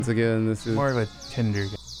Once again, this is More of a Tinder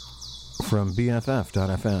guy. From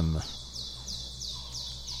BFF.FM,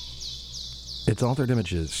 it's Altered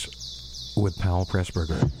Images with Powell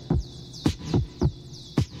Pressburger.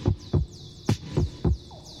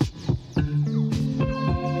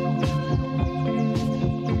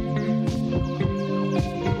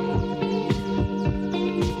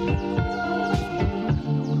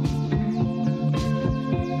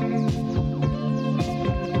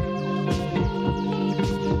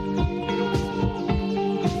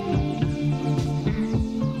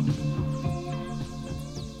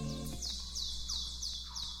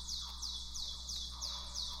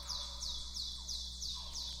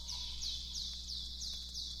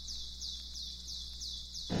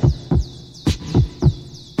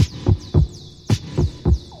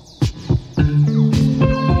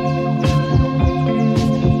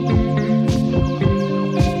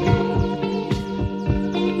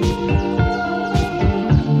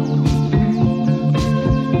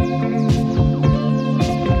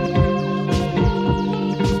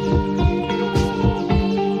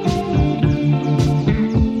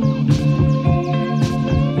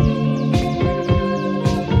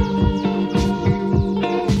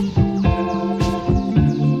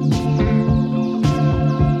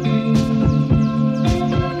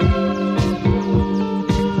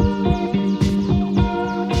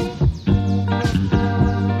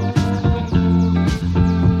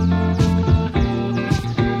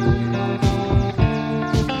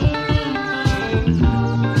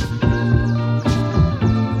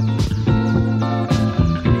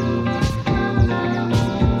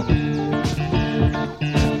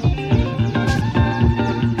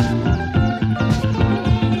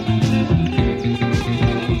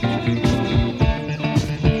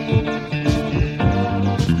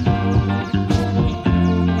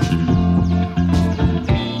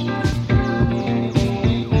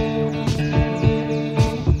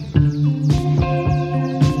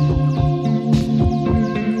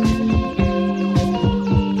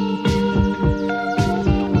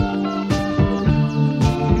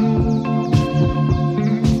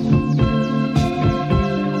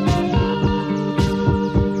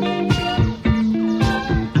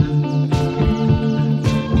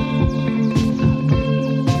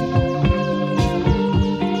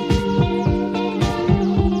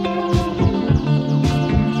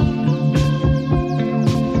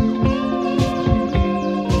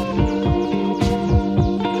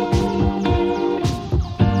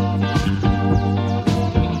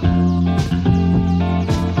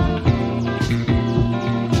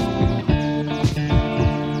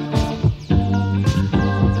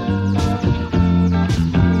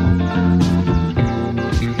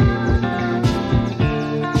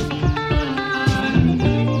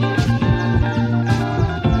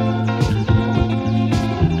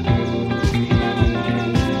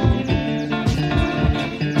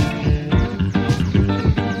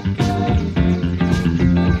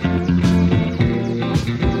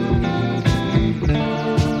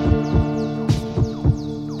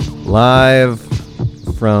 Live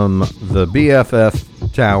from the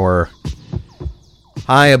BFF Tower,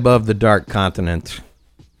 high above the Dark Continent,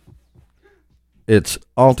 it's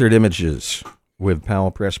Altered Images with Powell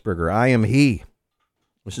Pressburger. I am he.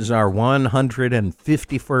 This is our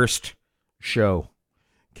 151st show.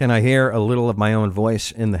 Can I hear a little of my own voice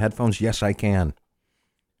in the headphones? Yes, I can.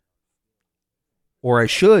 Or I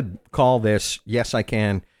should call this Yes, I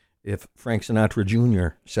Can, if Frank Sinatra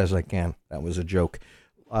Jr. says I can. That was a joke.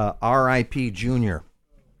 R.I.P. Junior,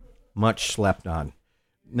 much slept on.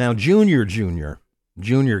 Now, Junior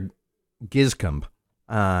Gizcomb,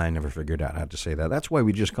 I never figured out how to say that. That's why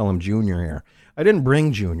we just call him Junior here. I didn't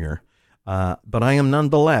bring Junior, but I am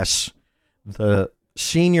nonetheless the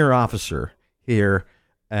senior officer here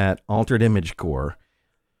at Altered Image Corps,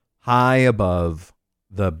 high above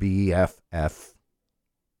the BFF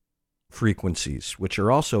frequencies, which are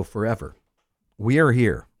also forever. We are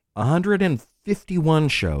here, 151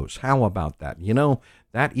 shows. How about that? You know,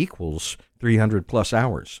 that equals 300 plus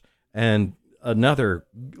hours. And another,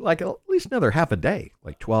 like at least another half a day,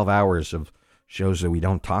 like 12 hours of shows that we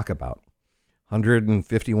don't talk about.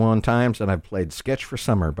 151 times that I've played Sketch for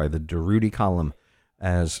Summer by the Durutti Column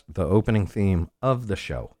as the opening theme of the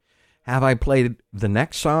show. Have I played the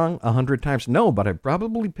next song 100 times? No, but I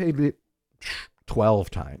probably played it 12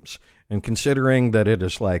 times. And considering that it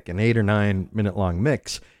is like an 8 or 9 minute long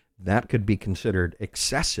mix, that could be considered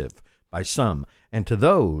excessive by some. And to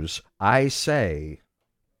those, I say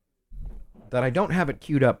that I don't have it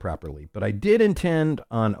queued up properly, but I did intend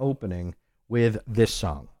on opening with this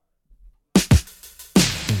song.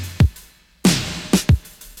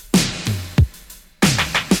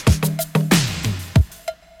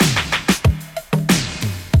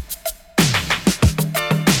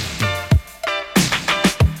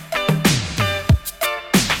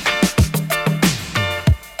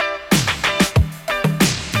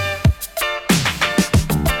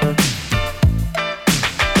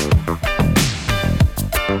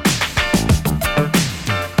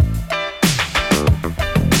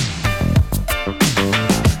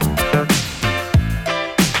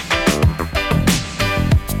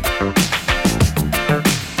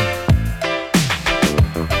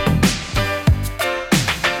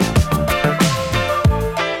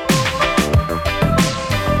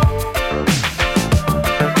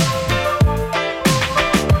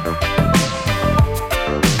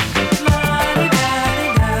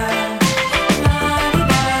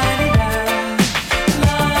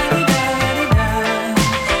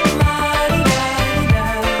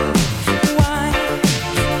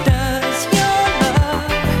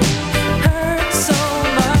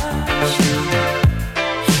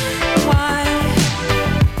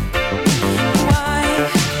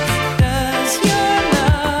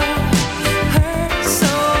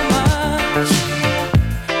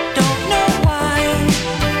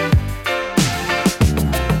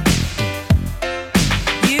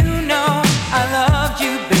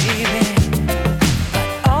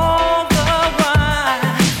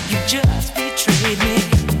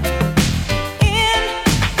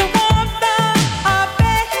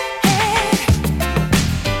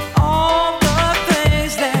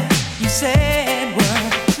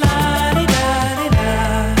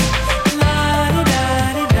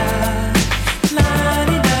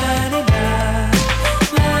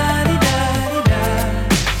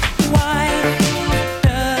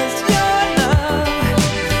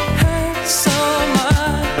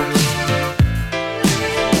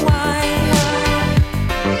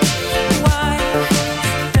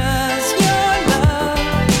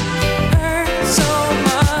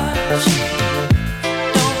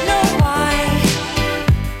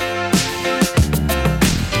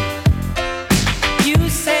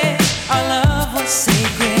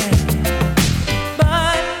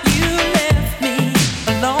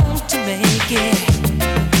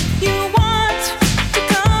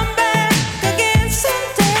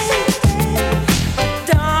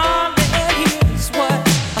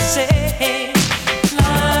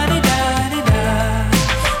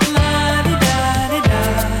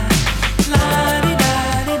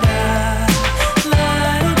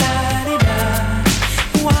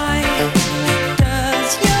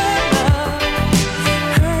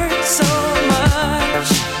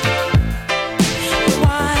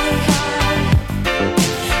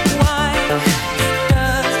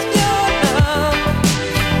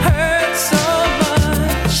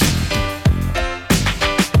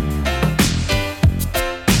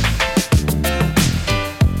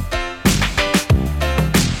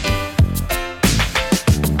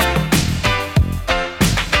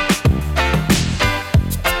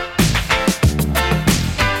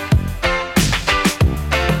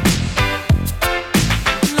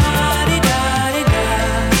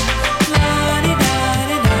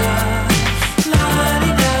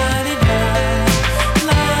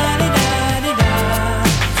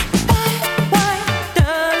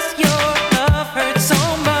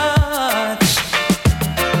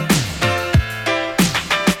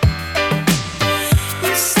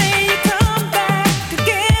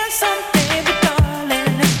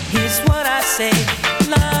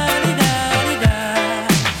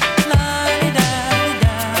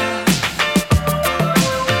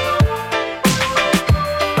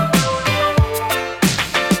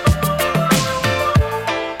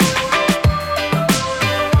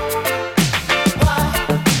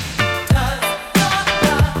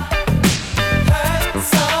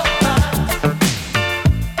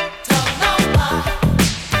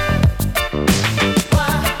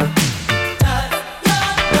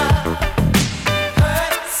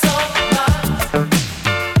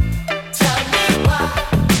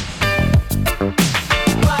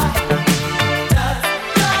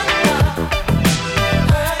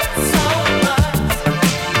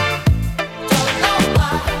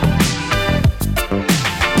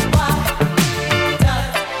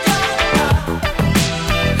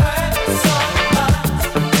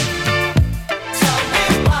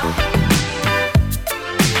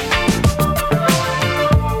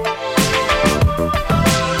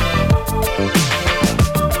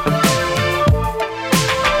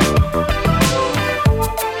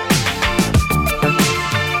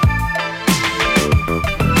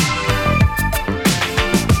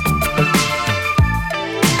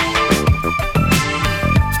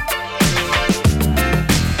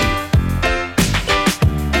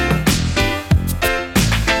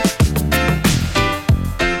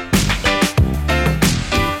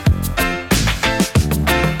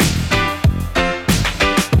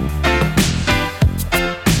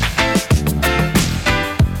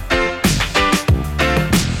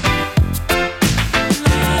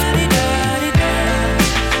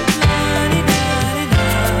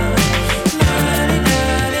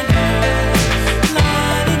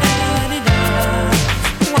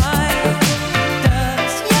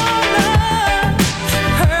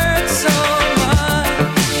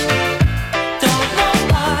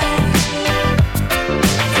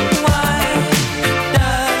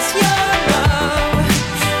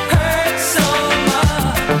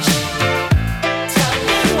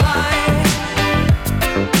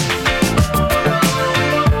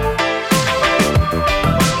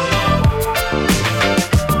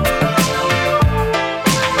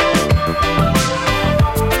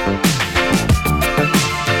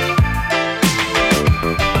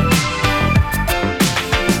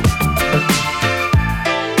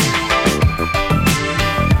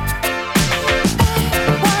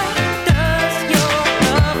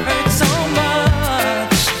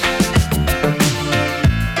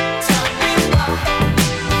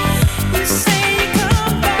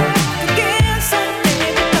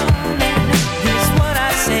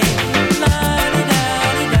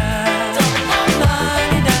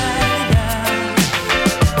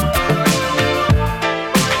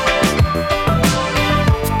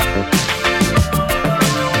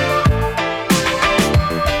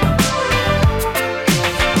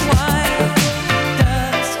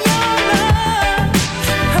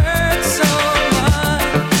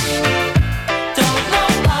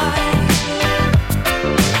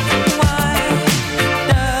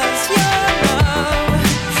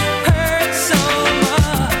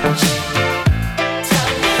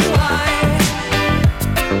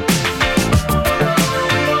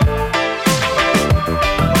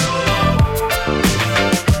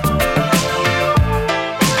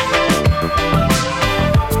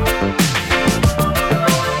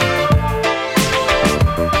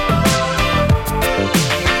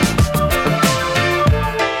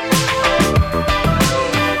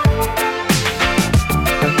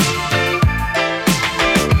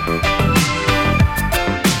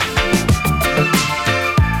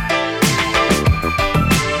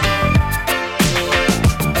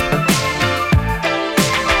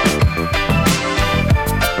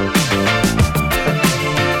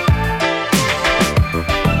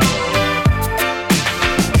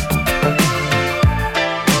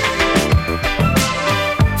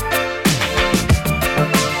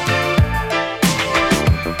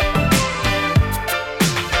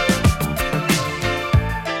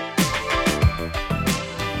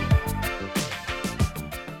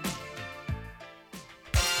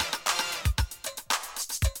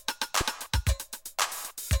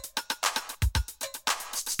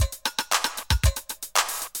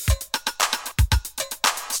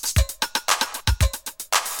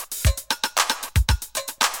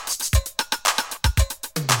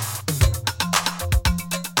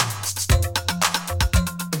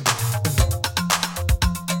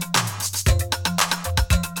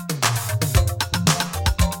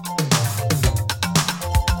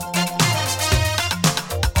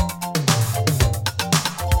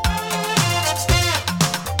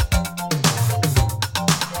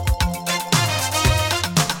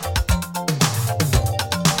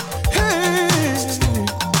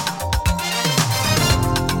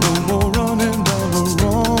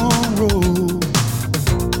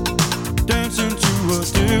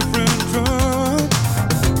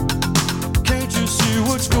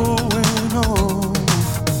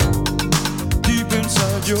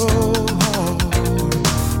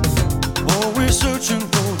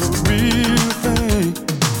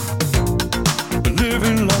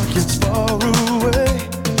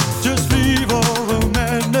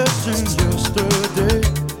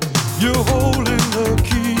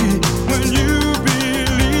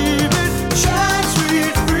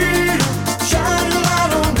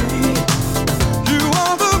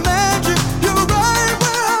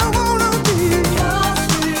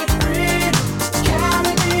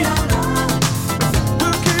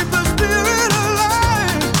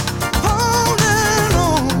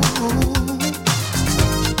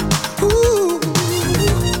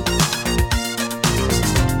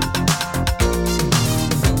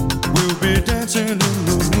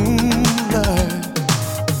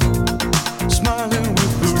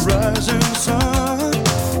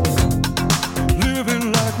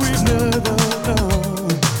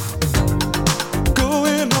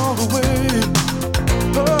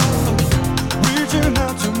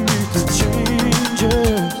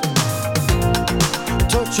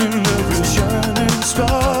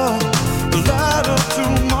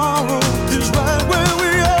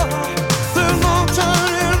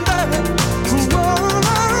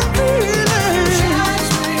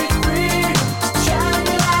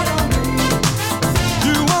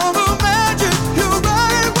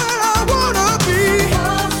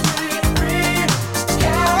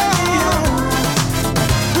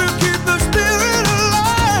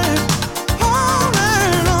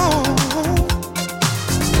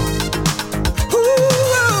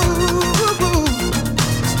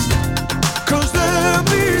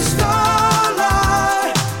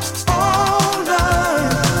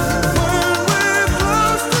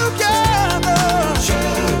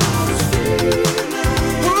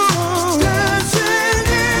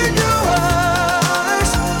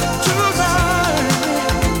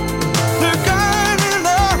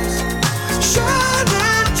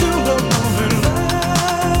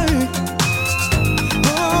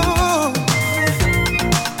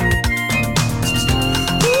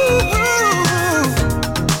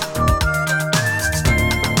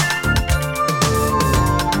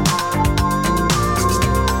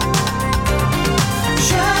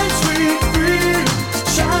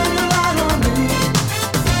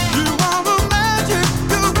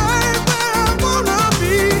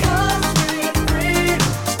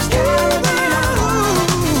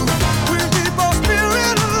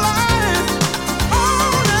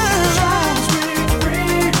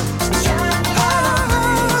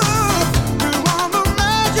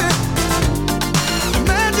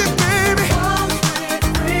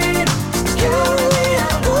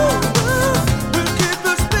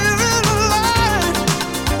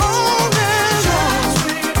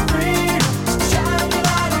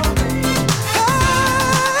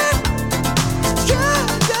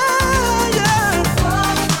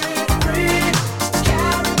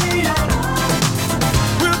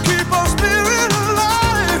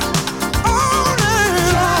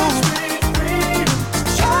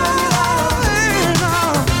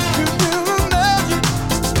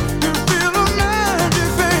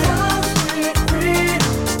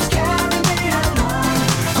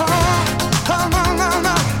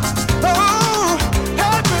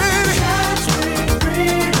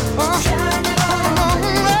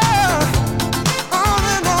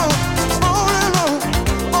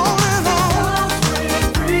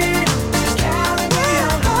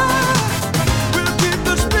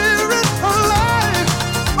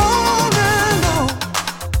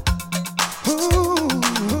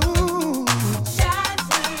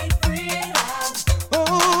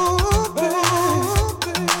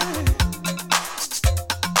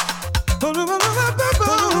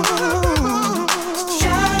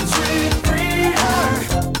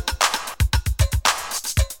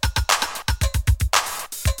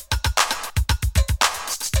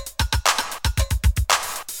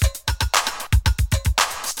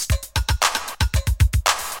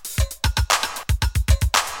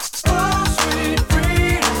 sweet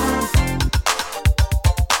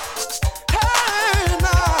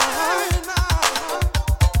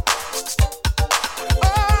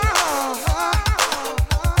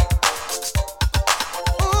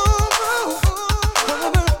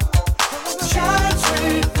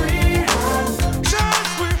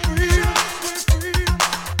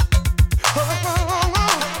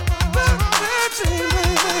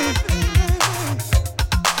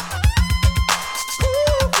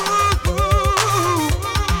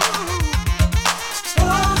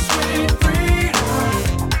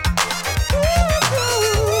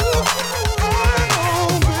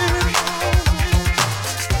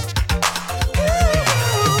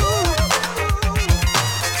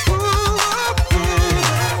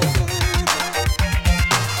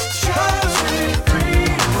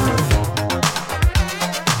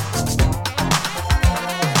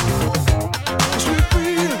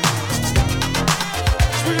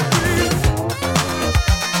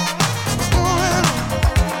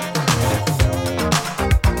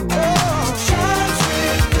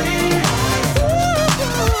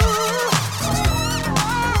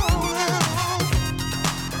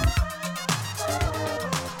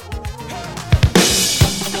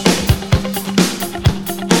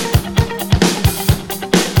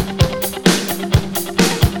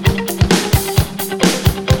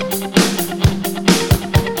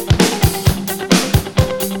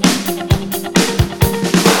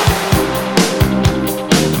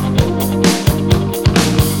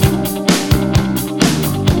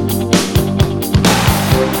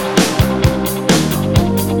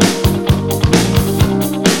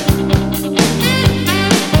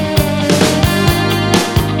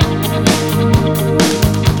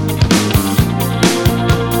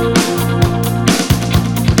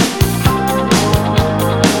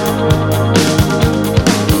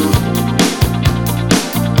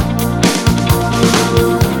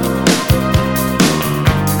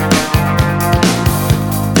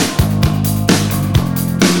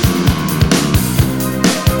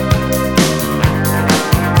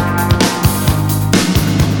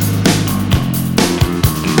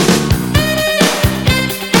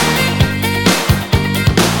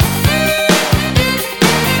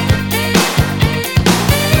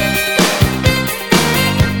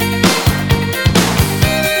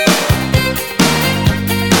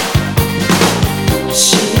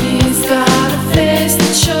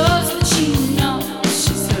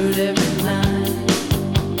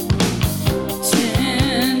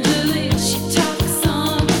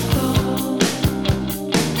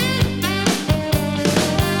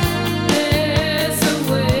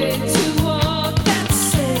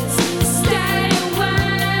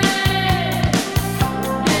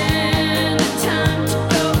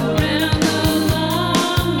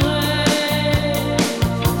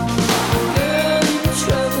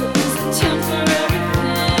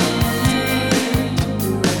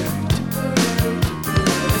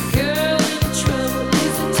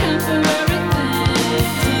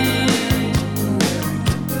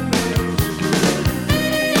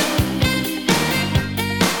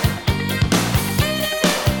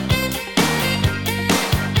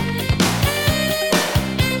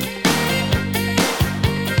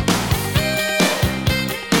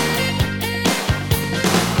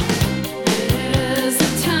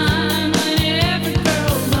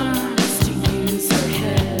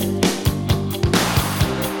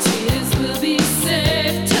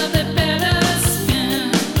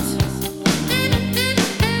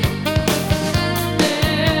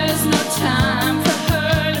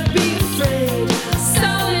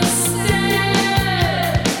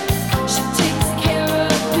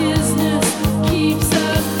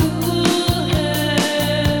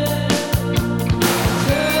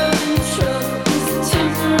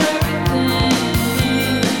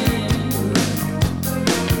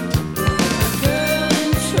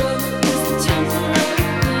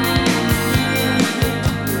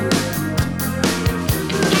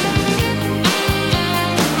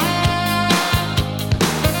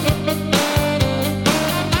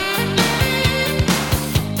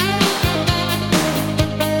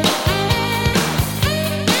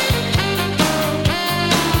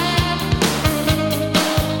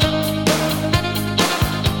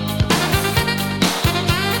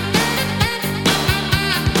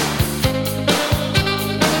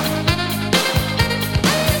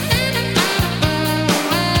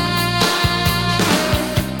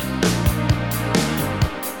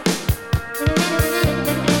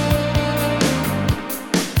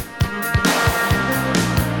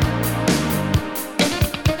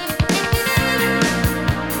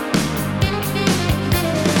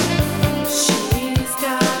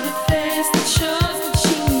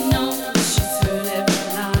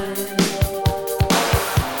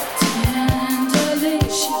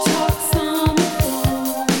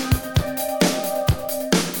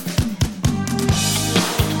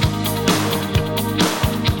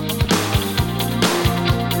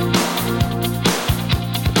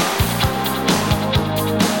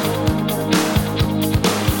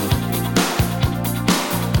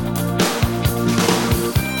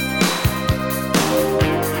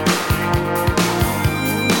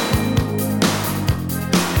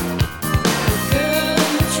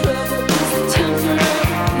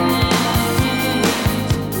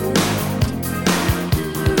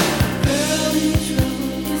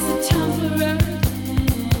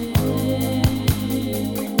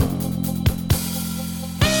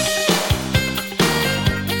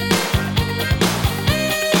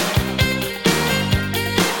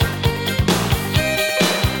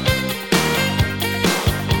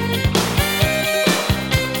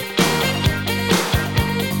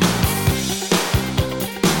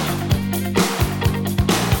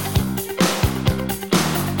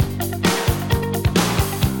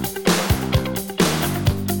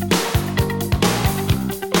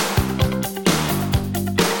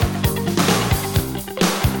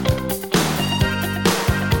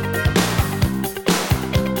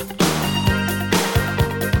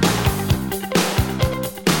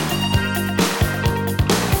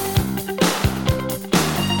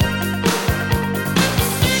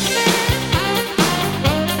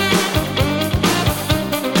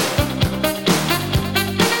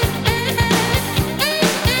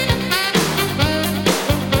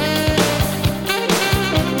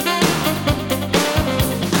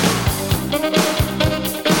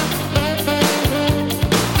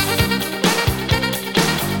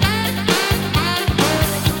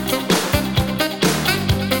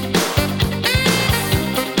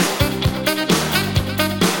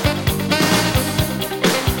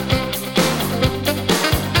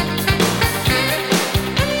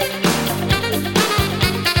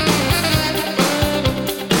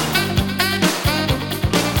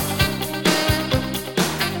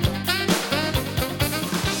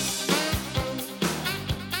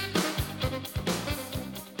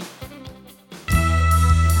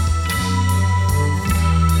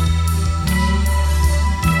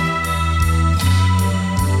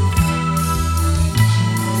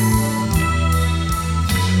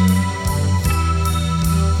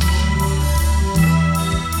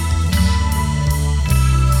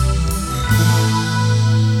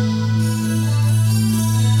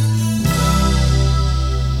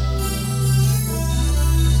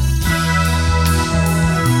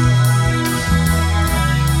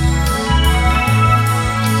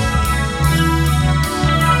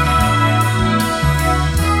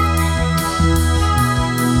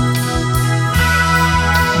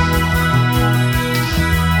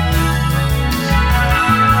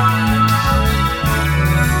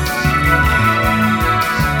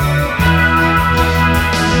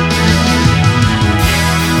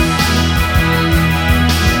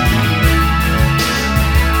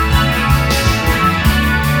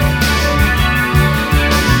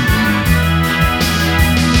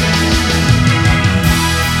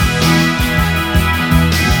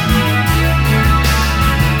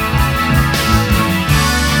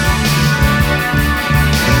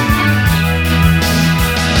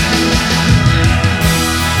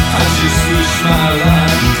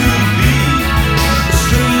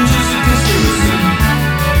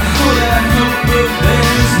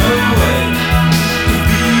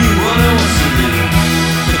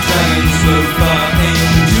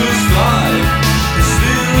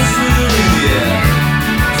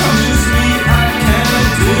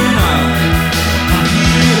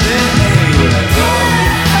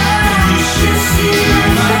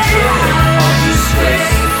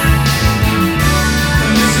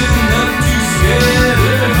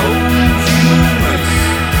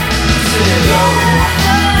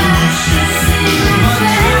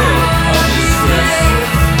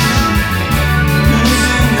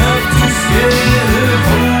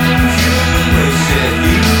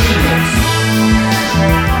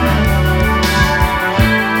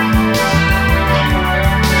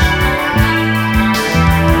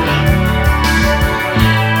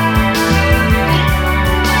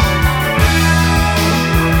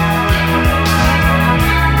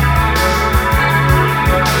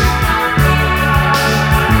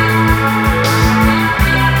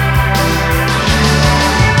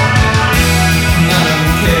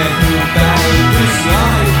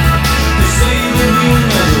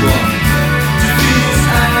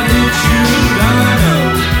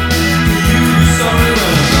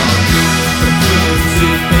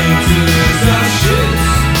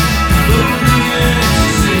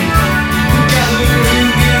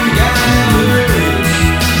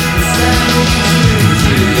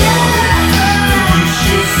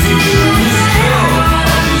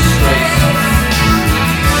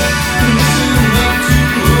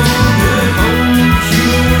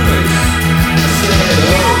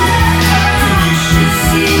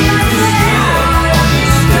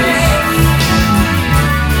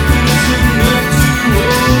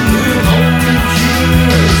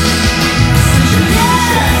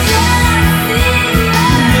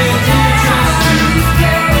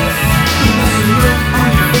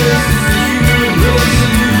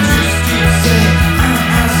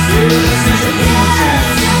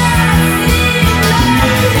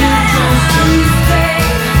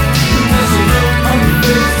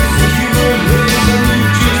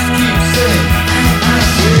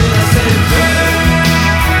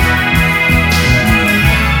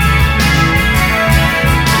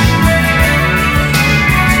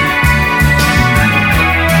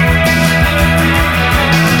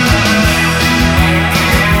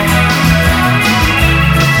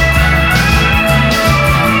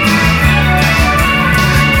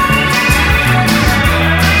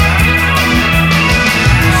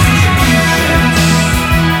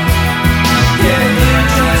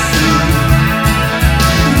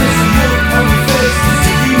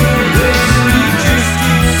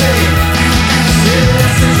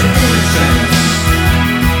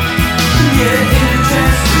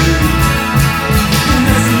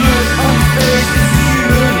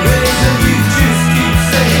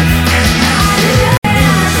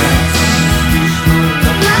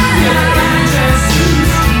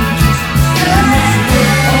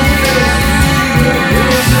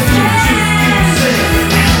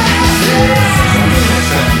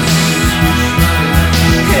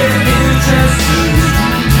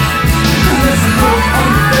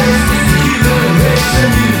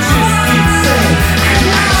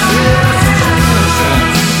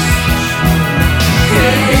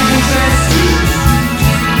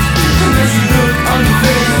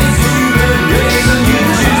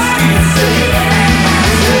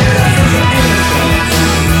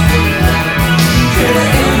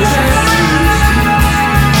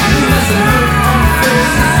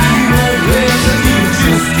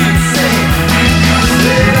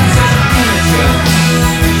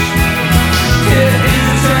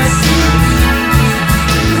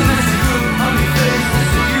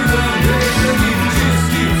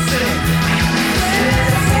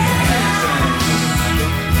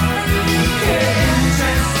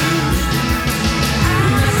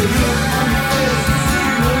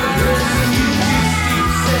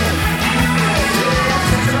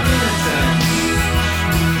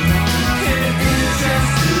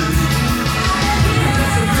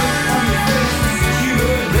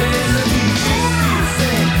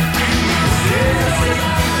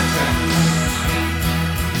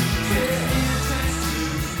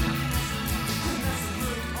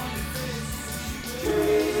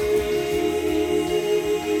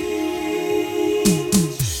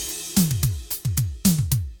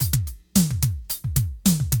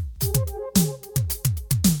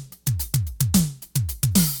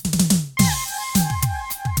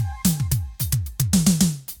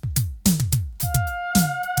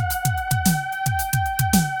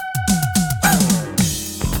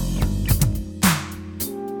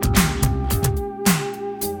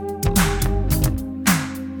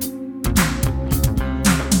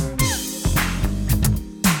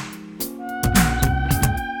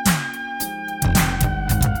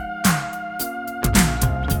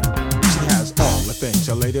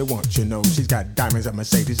a lady wants. You know, she's got diamonds, a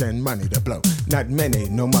Mercedes, and money to blow. Not many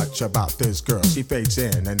know much about this girl. She fades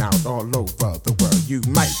in and out all over the world. You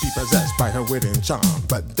might be possessed by her wit and charm,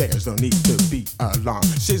 but there's no need to be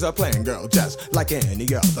alarmed. She's a plain girl just like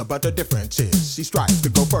any other, but the difference is she strives to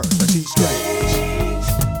go first, but she's strange,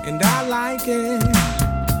 and I like it.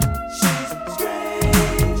 She's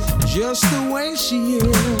strange, just the way she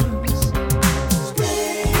is.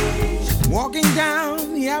 Strange, walking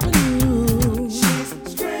down the avenue. She's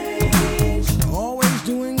strange, always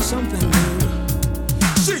doing something new.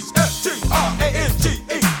 She's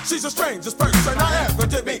S-T-R-A-N-G-E. She's the strangest person I ever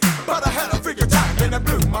did meet, but I had a figure time and it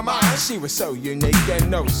blew my mind. She was so unique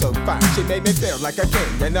and oh so fine. She made me feel like a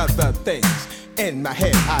king and other things. In my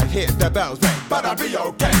head I hear the bells ring, but I'll be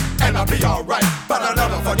okay and I'll be alright. But I'll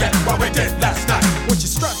never forget what we did last night. When she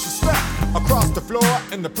struts a step across the floor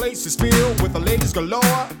and the place is filled with the ladies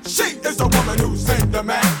galore. She is the woman who's in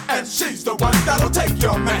demand, and she's the one that'll take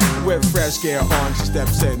your man. With fresh gear on, she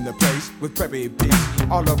steps in the place with preppy beats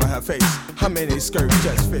all over her face. Her mini skirt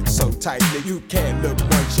just fits so tightly. You can't look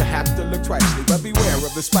once, you have to look twice. But beware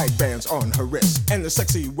of the spike bands on her wrist and the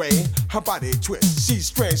sexy way her body twists. She's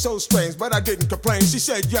strange, so strange, but I didn't complain. She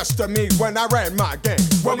said yes to me when I ran my game.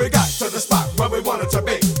 When we got to the spot where we wanted to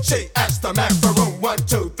be, she asked the man for room 1,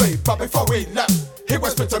 2, 3. But before we left, he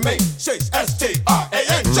whispered to me, she's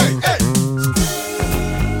S-T-R-A-N-J-A.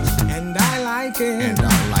 And I like it. And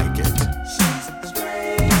I like it. She's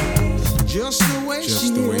strange, just the way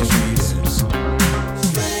she is.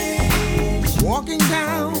 Strange, walking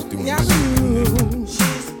down the avenue.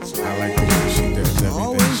 I like the way she does everything.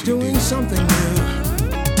 Always doing something new.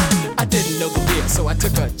 I didn't know the deal, so I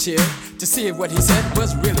took a chill to see if what he said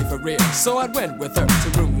was really for real. So I went with her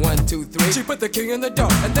to room 1, 2, 3. She put the key in the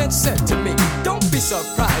door and then said to me, don't be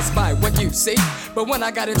surprised by what you see. But when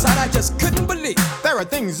I got inside, I just couldn't believe. There are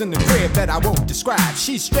things in the crib that I won't describe.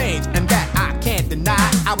 She's strange and that I can't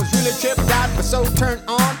deny. I was really tripped out but so turned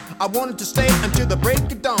on. I wanted to stay until the break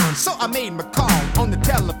of dawn. So I made my call on the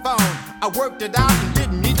telephone. I worked it out and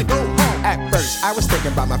didn't need to go home. At first, I was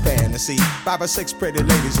thinking about my fantasy. 5 or 6 pretty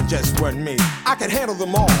ladies and just one me. I could handle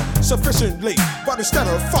them all sufficiently, but instead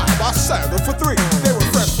of 5, I settled for 3. They were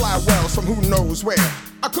fresh fly wells from who knows where.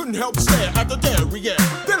 I couldn't help stare at the derriere.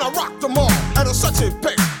 Then I rocked them all at a sexy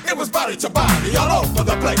pace. It was body to body all over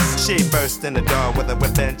the place. She burst in the door with a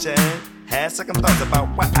whip and chain. Had second thoughts about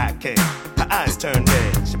why I came. Her eyes turned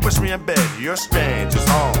red. She pushed me in bed. You're strange, it's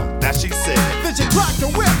all that she said. Then she dropped her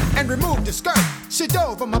whip and removed the skirt. She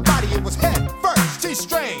dove on my body, it was head first. She's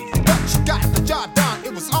strange, but she got the job done.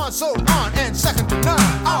 It was on, so on, and second to none.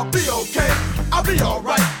 I'll be okay, I'll be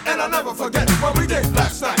alright, and I'll never forget what we did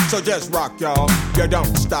last night. So just rock, y'all, you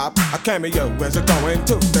don't stop. A cameo as a going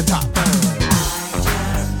to the top.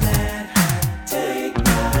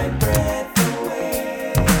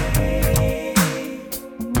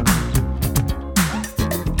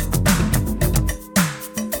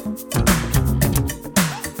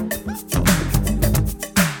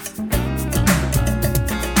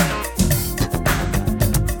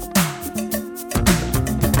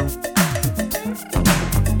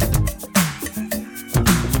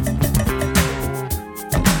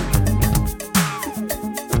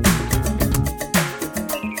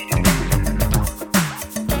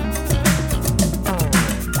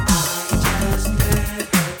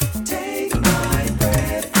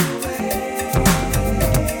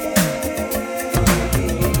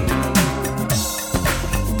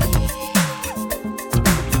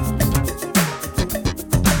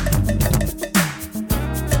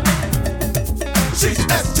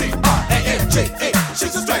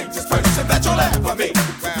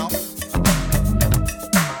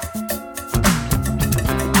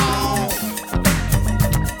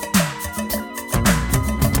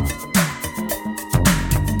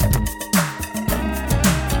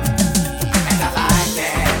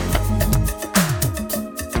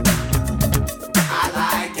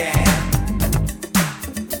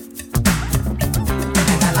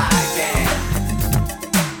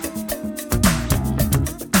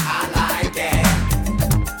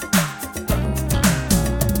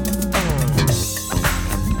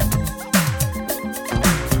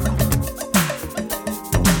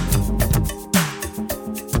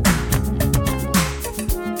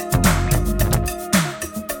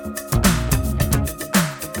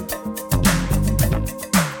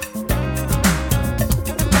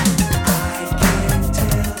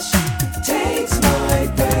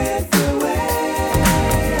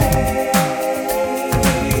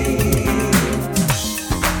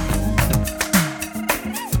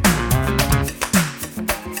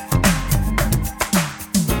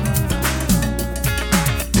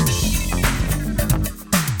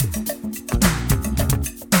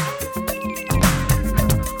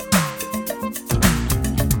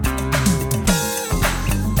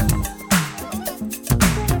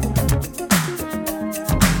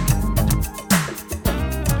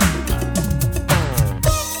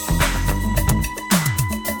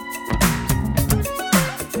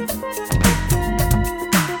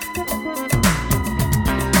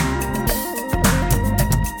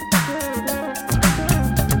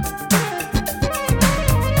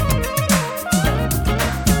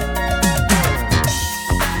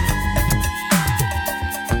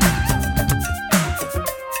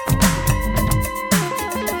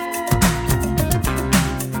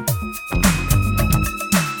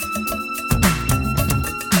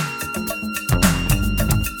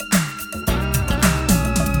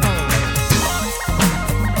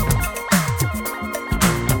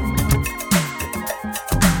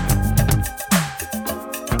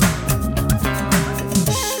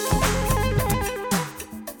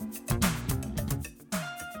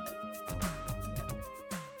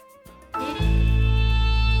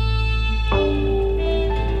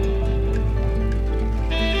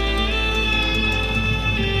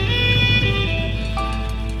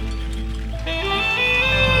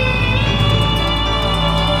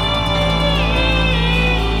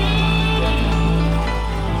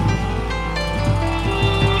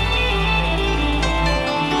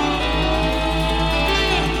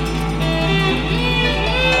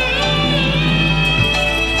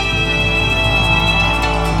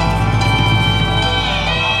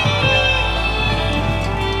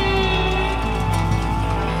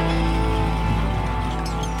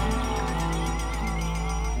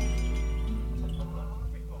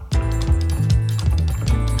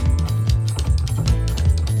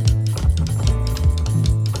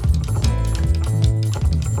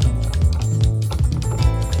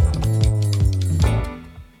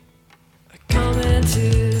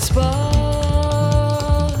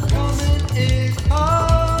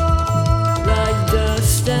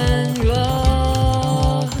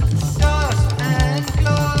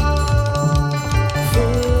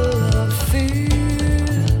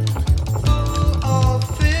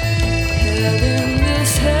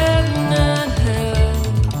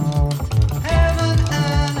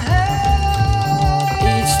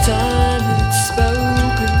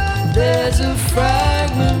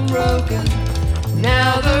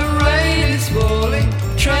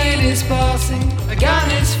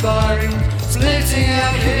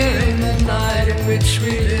 which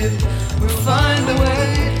we live. We'll find a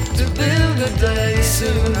way to build a day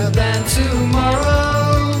sooner than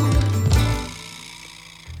tomorrow.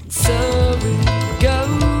 So it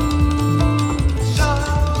goes, so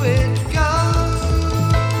it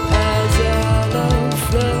goes, as our love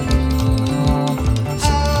flows,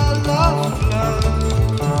 our love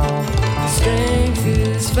flows. Strength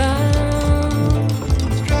is found,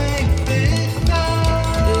 strength is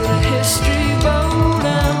found in a history bold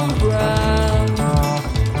and proud,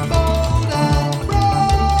 bold and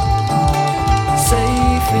proud.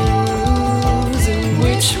 Safe in rules in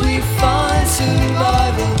which we find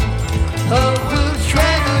survival. Hope will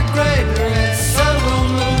drag a great red sun will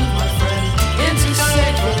move, my friend, into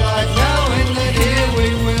sacred light, knowing that here we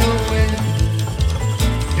will win.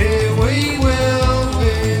 Here we will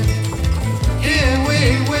win. Here we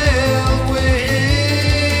will win.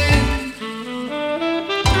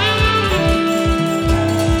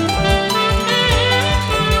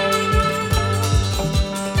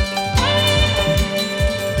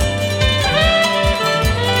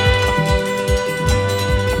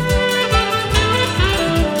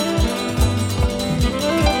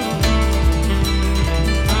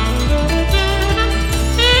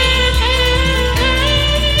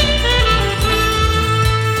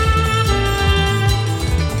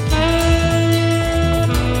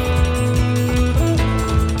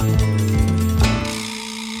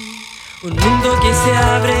 Un mundo que se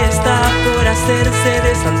abre está por hacerse.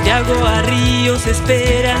 De Santiago a Río se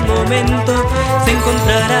espera el momento. Se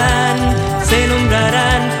encontrarán, se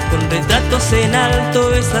nombrarán con retratos en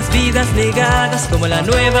alto esas vidas negadas, como la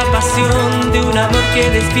nueva pasión de un amor que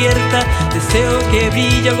despierta, deseo que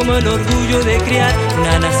brilla como el orgullo de crear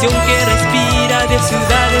una nación que respira de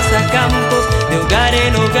ciudades a campos, de hogar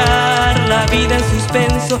en hogar, la vida en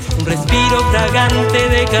suspenso, un respiro fragante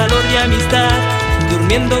de calor y amistad.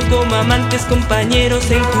 Durmiendo como amantes, compañeros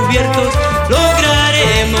encubiertos,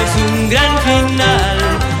 lograremos un gran final.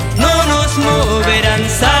 No nos moverán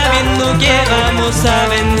sabiendo que vamos a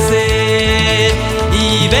vencer.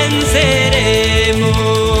 Y venceremos,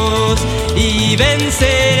 y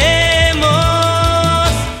venceremos.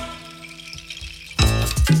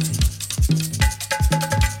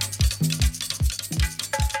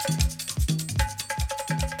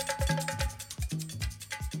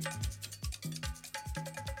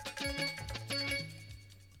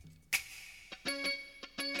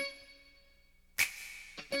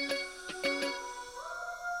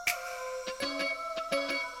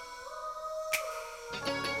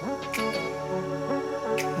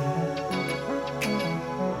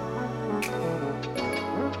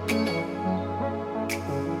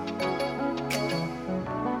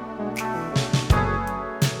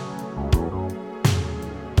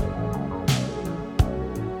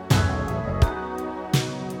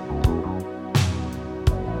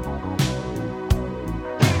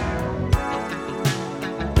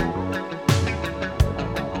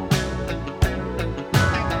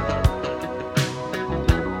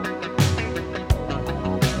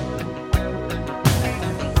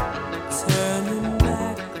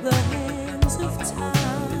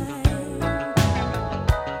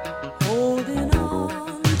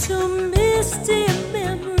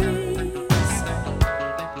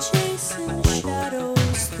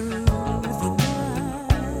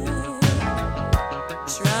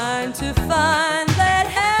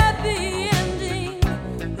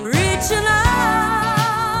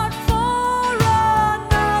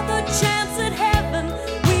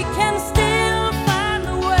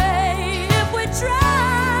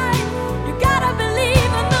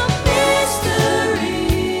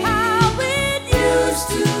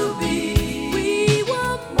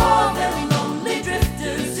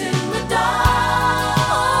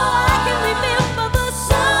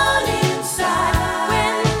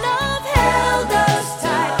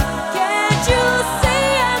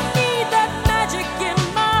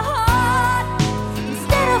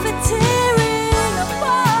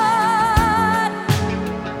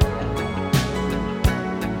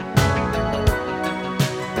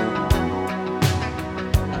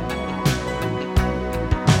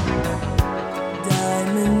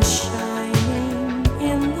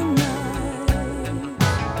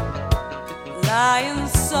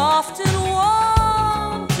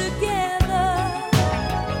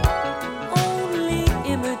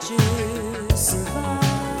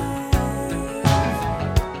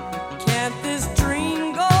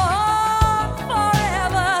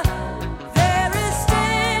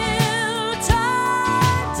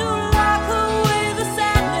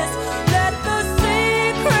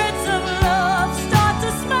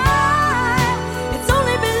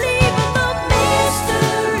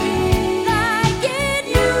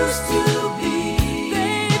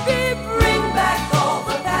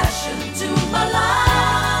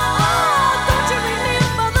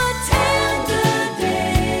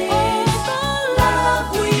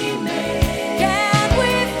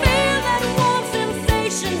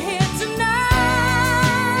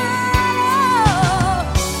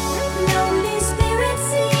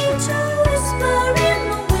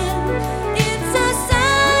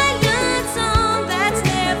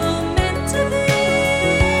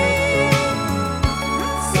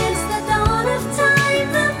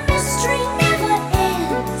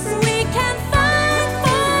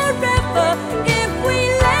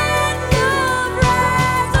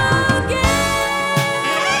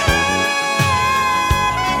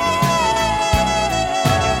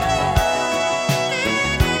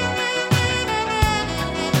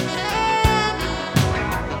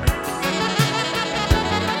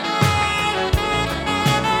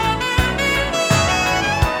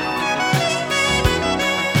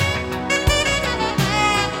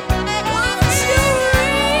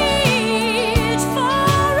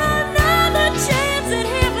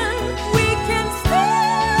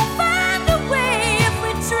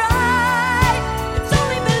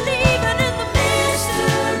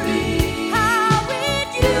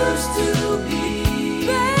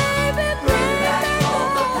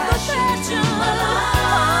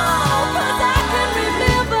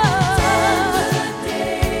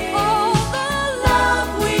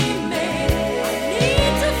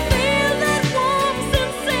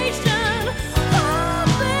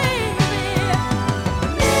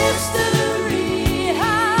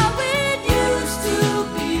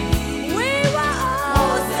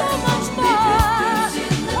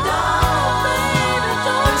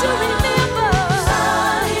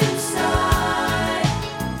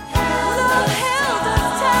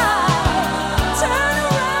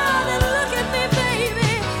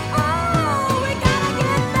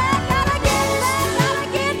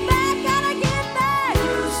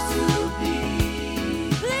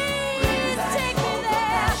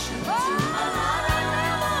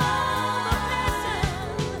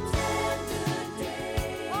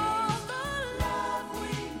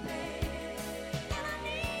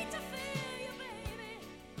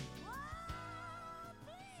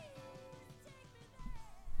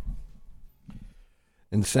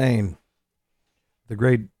 Insane. The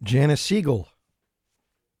great Janice Siegel.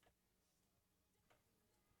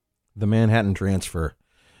 The Manhattan Transfer.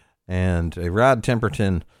 And a Rod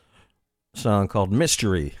Temperton song called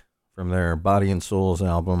Mystery from their Body and Souls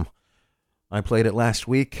album. I played it last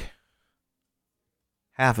week.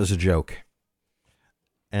 Half as a joke.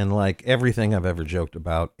 And like everything I've ever joked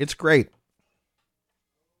about, it's great.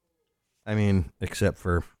 I mean, except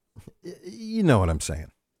for, you know what I'm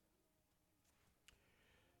saying.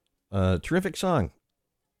 Terrific song.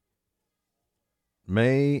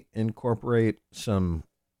 May incorporate some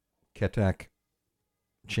Ketak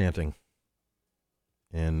chanting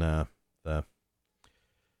in the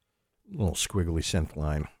little squiggly synth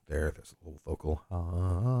line there. There's a little vocal.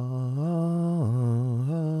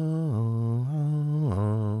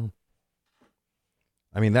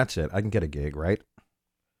 I mean, that's it. I can get a gig, right?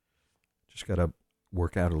 Just got to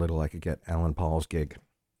work out a little. I could get Alan Paul's gig.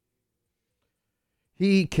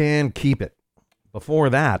 He can keep it. Before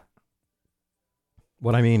that,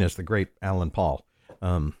 what I mean is the great Alan Paul.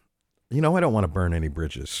 I don't want to burn any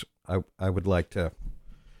bridges. I would like to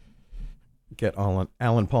get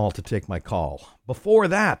Alan Paul to take my call. Before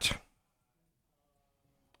that,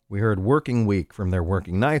 we heard Working Week from their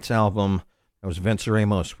Working Nights album. That was Vince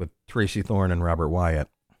Ramos with Tracy Thorn and Robert Wyatt.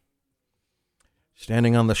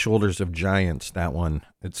 Standing on the Shoulders of Giants, that one.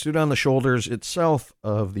 It stood on the shoulders itself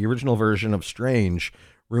of the original version of Strange,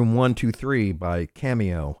 Room 123 by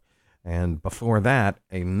Cameo. And before that,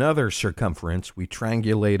 another circumference. We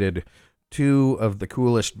triangulated two of the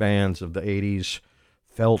coolest bands of the 80s,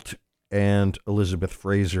 Felt and Elizabeth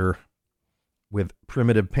Fraser, with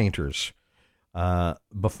Primitive Painters.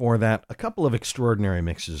 Before that, a couple of extraordinary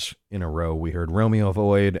mixes in a row. We heard Romeo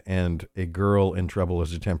Void and A Girl in Trouble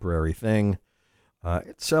Is a Temporary Thing.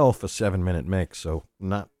 Itself a 7-minute mix, so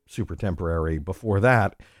not super temporary. Before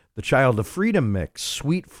that, the Child of Freedom mix,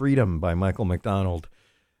 Sweet Freedom by Michael McDonald.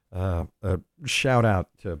 A shout out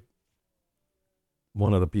to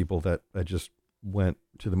one of the people that I just went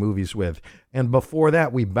to the movies with. And before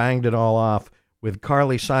that, we banged it all off with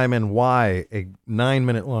Carly Simon Why, a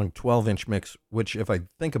 9-minute long 12-inch mix, which, if I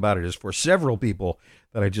think about it, is for several people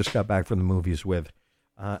that I just got back from the movies with.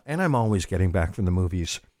 And I'm always getting back from the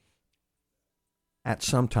movies at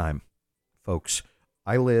some time, folks.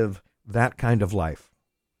 I live that kind of life.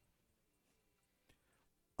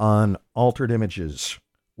 On Altered Images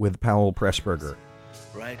with Powell Pressburger.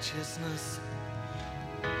 Righteousness,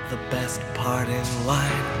 the best part in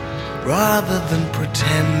line, rather than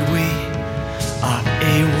pretend we are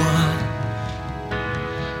A1,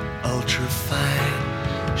 ultra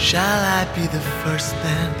fine. Shall I be the first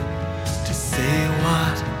then to say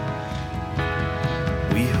what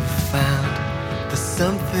we have found? The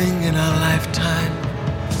something in our lifetime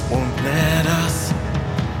won't let us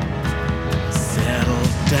settle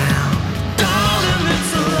down. Darling,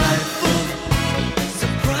 it's a life of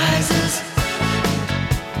surprises.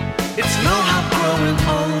 It's no how growing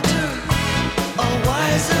older or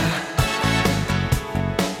wiser.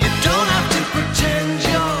 You don't have to pretend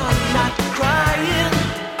you're not crying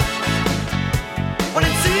when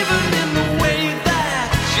it's even in the way that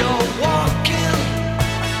you're walking.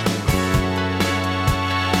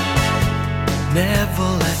 Never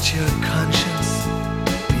let your conscience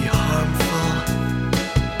be harmful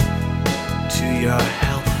to your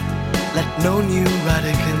health. Let no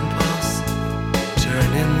neurotic impulse turn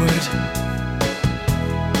inward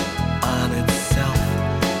on itself.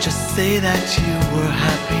 Just say that you were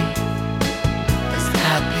happy, as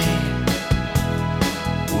happy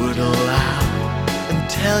would allow, and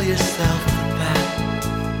tell yourself that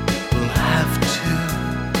will have to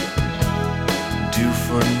do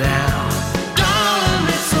for now. Darling,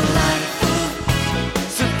 it's a life of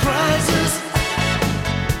surprises.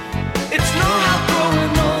 It's no how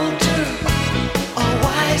growing older or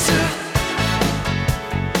wiser.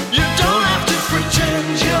 You don't have to pretend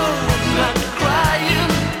you're not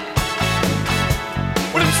crying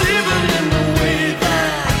when it's even in the way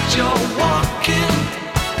that you're walking,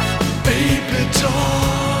 baby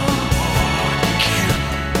doll.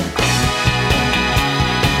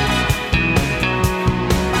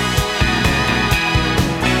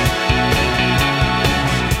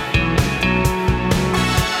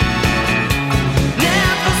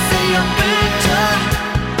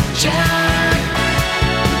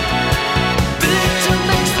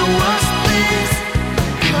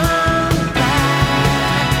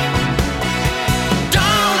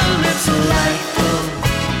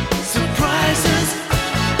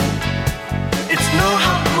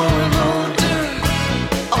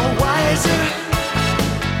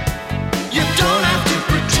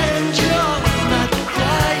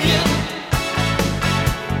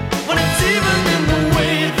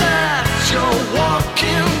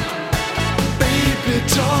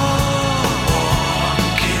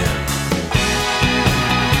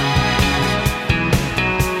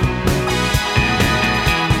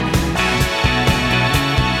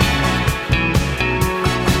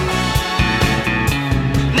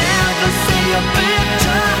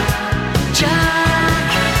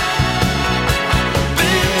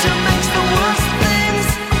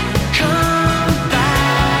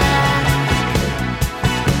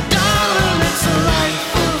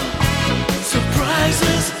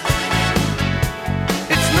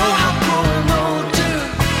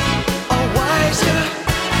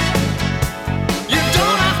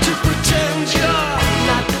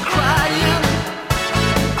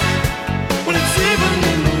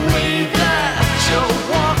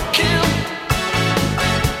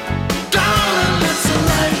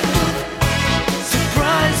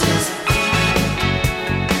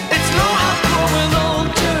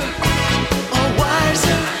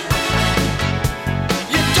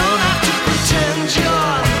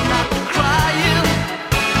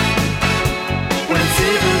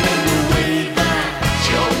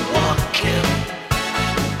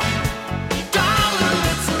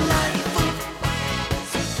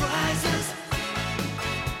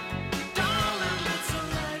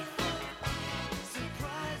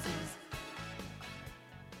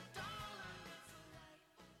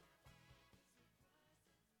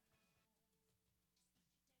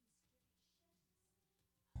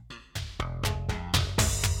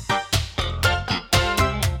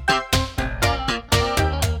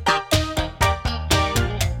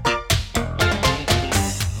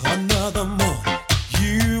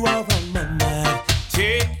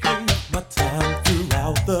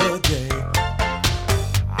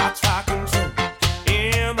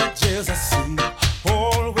 as I see,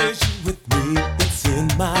 always you with me, it's in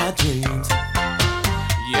my dreams.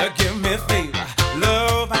 You give me favor,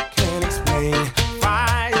 love I can't explain,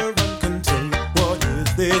 fire uncontained, what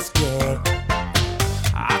is this, girl?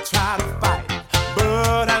 I try to fight it,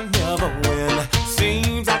 but I never win,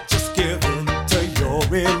 seems I just give in to your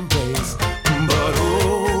embrace. But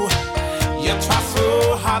oh, you try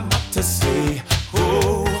so hard not to say,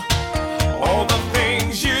 oh, all the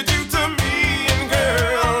things you do to me, and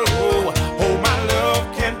girl, oh, my love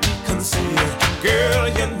can't be concealed. Girl,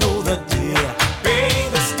 you know the deal.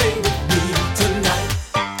 Baby, stay with me tonight.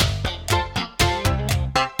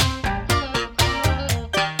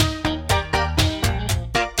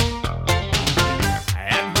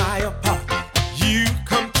 At my apartment, you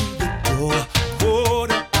come to the door,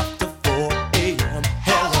 4:15 a.m.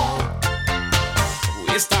 Hello.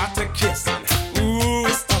 We start to kissing, ooh,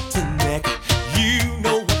 we start to neck. You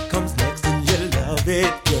know what comes next, and you love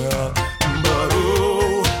it, girl. But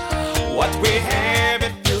ooh, what we have,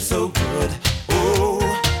 it feels so good. Oh,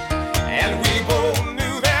 and we both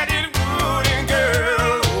knew that it would, and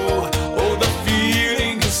girl, oh, the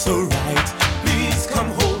feeling is so right. Please come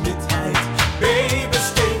hold me tight, baby,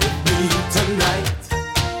 stay with me tonight.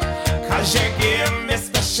 'Cause you give me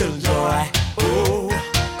special joy. Oh,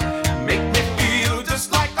 make me feel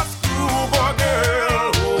just like a schoolboy,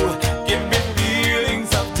 girl. Oh, give me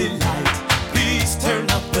feelings of delight. Please turn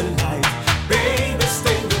up the light, baby,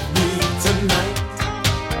 stay with me tonight.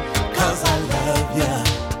 'Cause I love ya.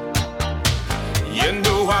 You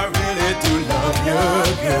know I really do love you,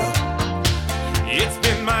 girl. It's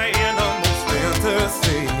been my innermost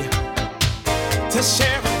fantasy to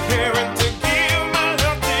share a care and to give my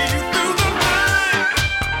love to you through the night.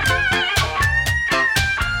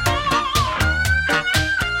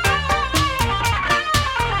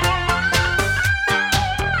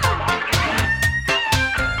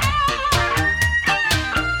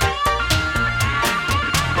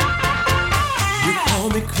 You call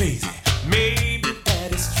me crazy, maybe that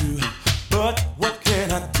is true, but what can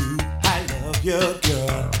I do? I love you,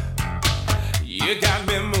 girl. You got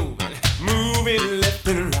me moving, moving left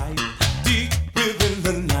and right, deep within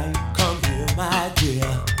the night. Come here, my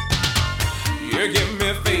dear. You give me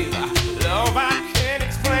favor, love I can't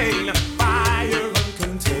explain, fire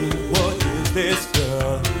uncontained. What is this,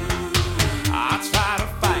 girl? I try to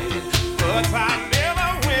fight it, but I never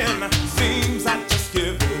win. Seems I just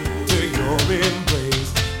give in to your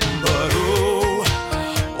embrace. But oh,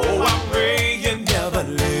 I pray you never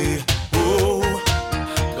leave. Oh,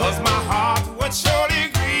 'cause my heart would surely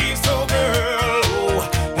grieve. So girl,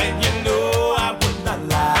 and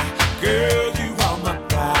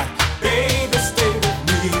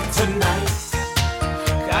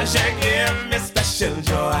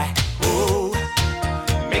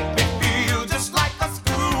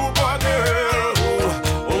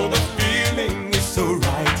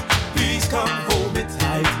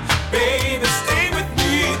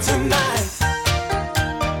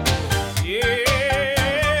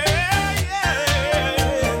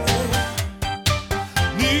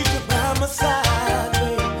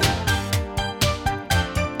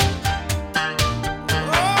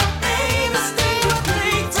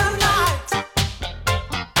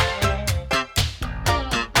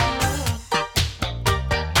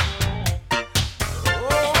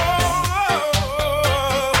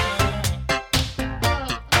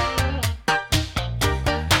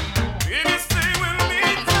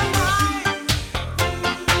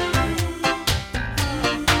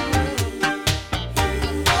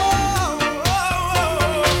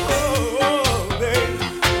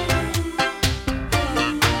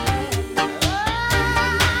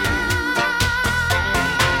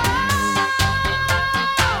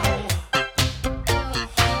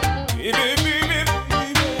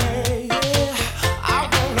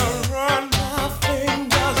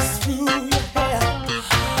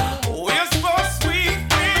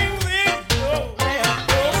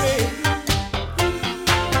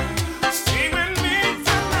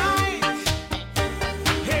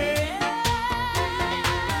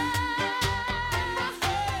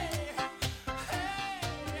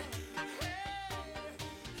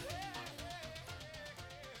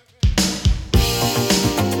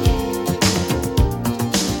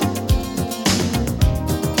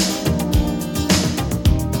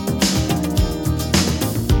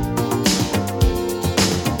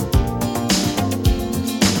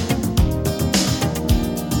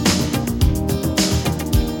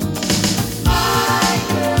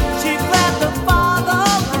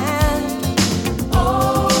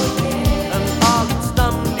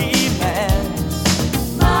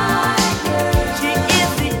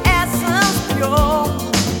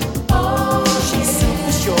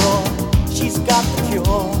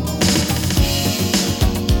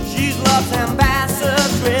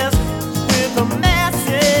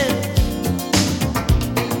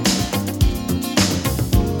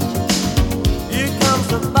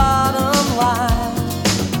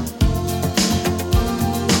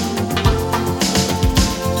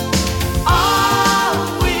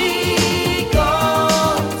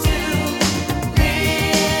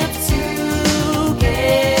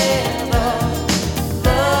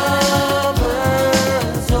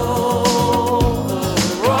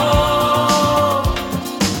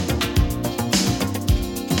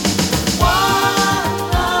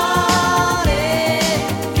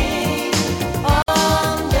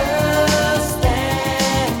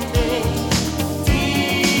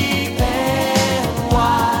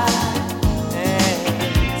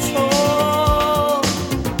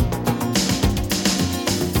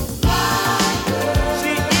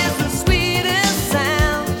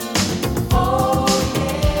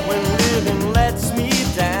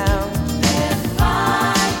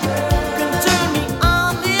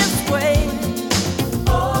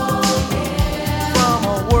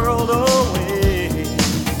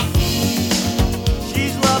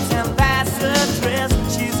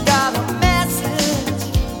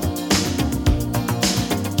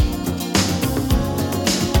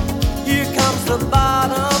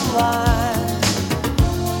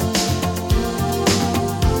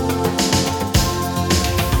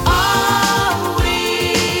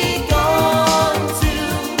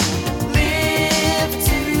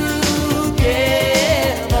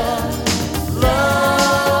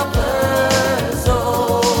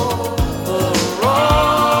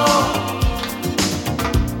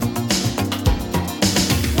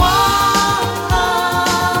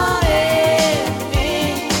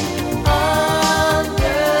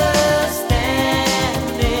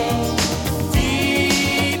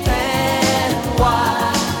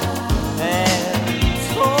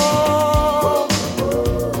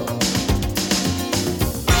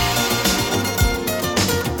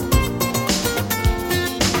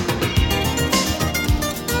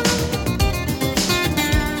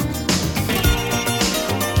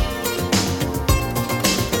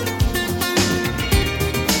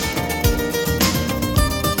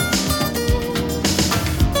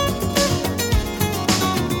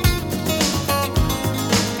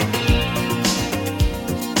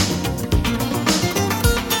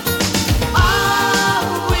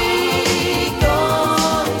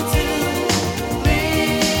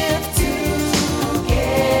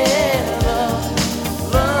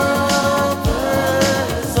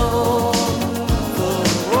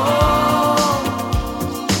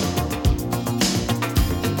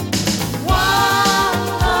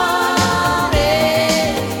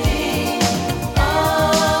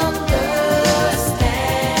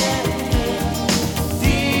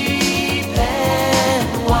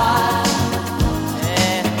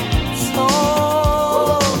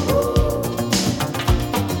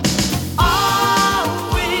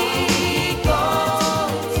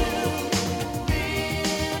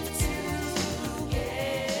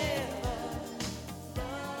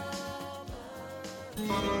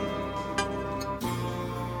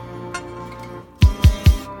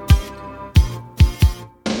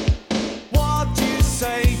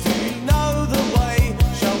say, do you know the way?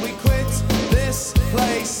 Shall we quit this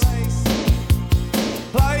place?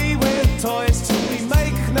 Play with toys till we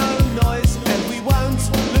make no noise, and we won't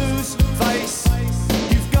lose face.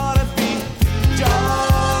 You've gotta be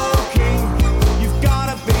joking. You've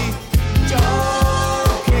gotta be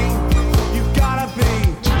joking. You've gotta be.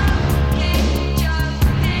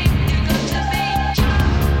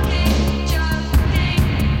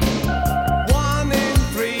 One in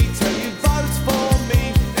three till you vote for me,